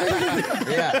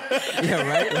 yeah,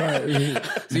 right.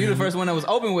 So you're the first one that was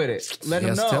open with it, letting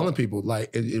them know. Telling people like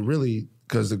it really,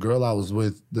 because the girl I was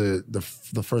with,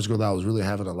 the first girl that I was really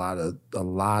having a lot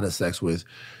of sex with,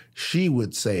 she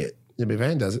would say it. Jimmy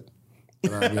Van does it.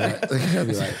 And I'd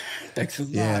be like, Thanks a lot.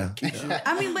 yeah.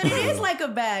 I mean, but it is like a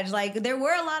badge. Like, there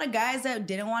were a lot of guys that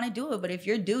didn't want to do it, but if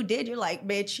your dude did, you're like,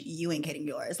 bitch, you ain't getting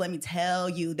yours. Let me tell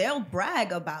you. They'll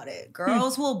brag about it.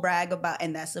 Girls will brag about,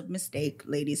 and that's a mistake,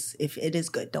 ladies. If it is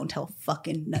good, don't tell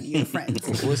fucking none of your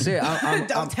friends. Well, shit,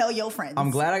 Don't tell your friends.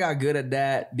 I'm glad I got good at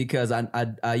that because I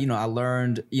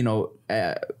learned,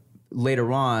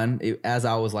 later on as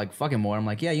I was like fucking more. I'm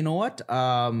like, yeah, you know what?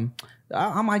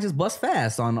 I might just bust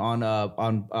fast on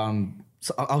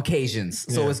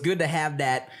occasions. So it's good to have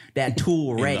that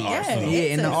tool ready.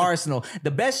 In the arsenal.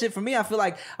 The best shit for me, I feel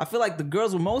like the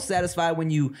girls were most satisfied when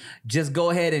you just go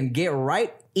ahead and get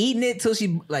right eating it till she's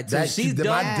done.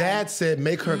 My dad said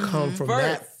make her come from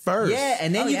that first. Yeah,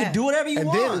 and then you can do whatever you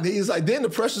want. And then he's like, then the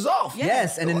pressure's off.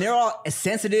 Yes, and then they're all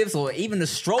sensitive, so even the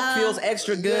stroke feels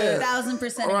extra good.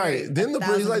 1000% Right. agree. Then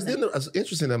it's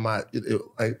interesting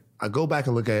that I go back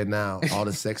and look at it now, all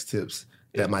the sex tips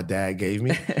that my dad gave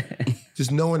me.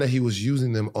 just knowing that he was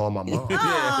using them on my mom. You know what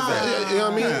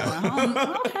I mean?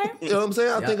 Okay. You know what I'm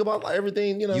saying? I think about like,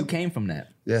 everything, you know. You came from that.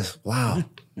 Yes. Wow.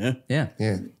 Yeah.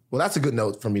 Well, that's a good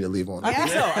note for me to leave on. I think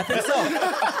so.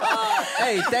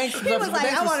 Hey, thanks for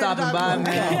stopping by, man.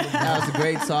 That was a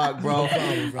great talk, bro.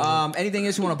 Anything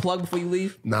else you want to plug before you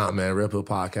leave? Nah, man. Real Pill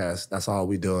Podcast. That's all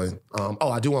we doing.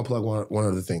 I do want to plug one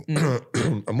other thing.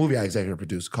 A movie I executive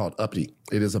produced called Uppity.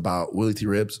 It is about Willie T.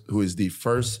 Ribbs, who is the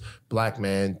first black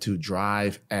man to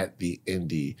drive at the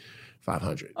Indy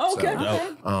 500. Okay.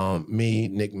 So, me,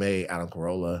 Nick May, Adam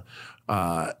Carolla,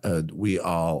 we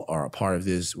all are a part of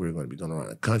this. We're going to be going around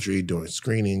the country doing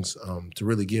screenings to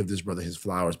really give this brother his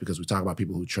flowers, because we talk about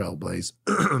people who trailblaze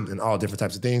and all different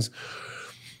types of things.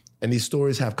 And these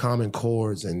stories have common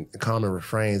chords and common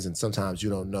refrains, and sometimes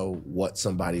you don't know what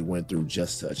somebody went through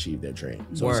just to achieve their dream.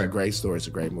 So It's a great story. It's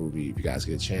a great movie. If you guys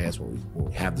get a chance, when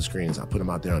we have the screenings, I'll put them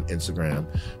out there on Instagram,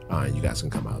 and you guys can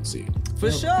come out and see.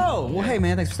 For sure. Well, hey,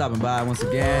 man, thanks for stopping by once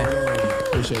again.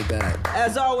 Appreciate that.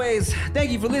 As always, thank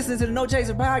you for listening to the No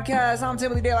Chaser Podcast. I'm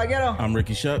Timothy De La Ghetto. I'm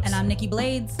Ricky Shucks. And I'm Nikki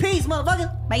Blades. Peace,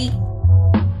 motherfucker. Bye.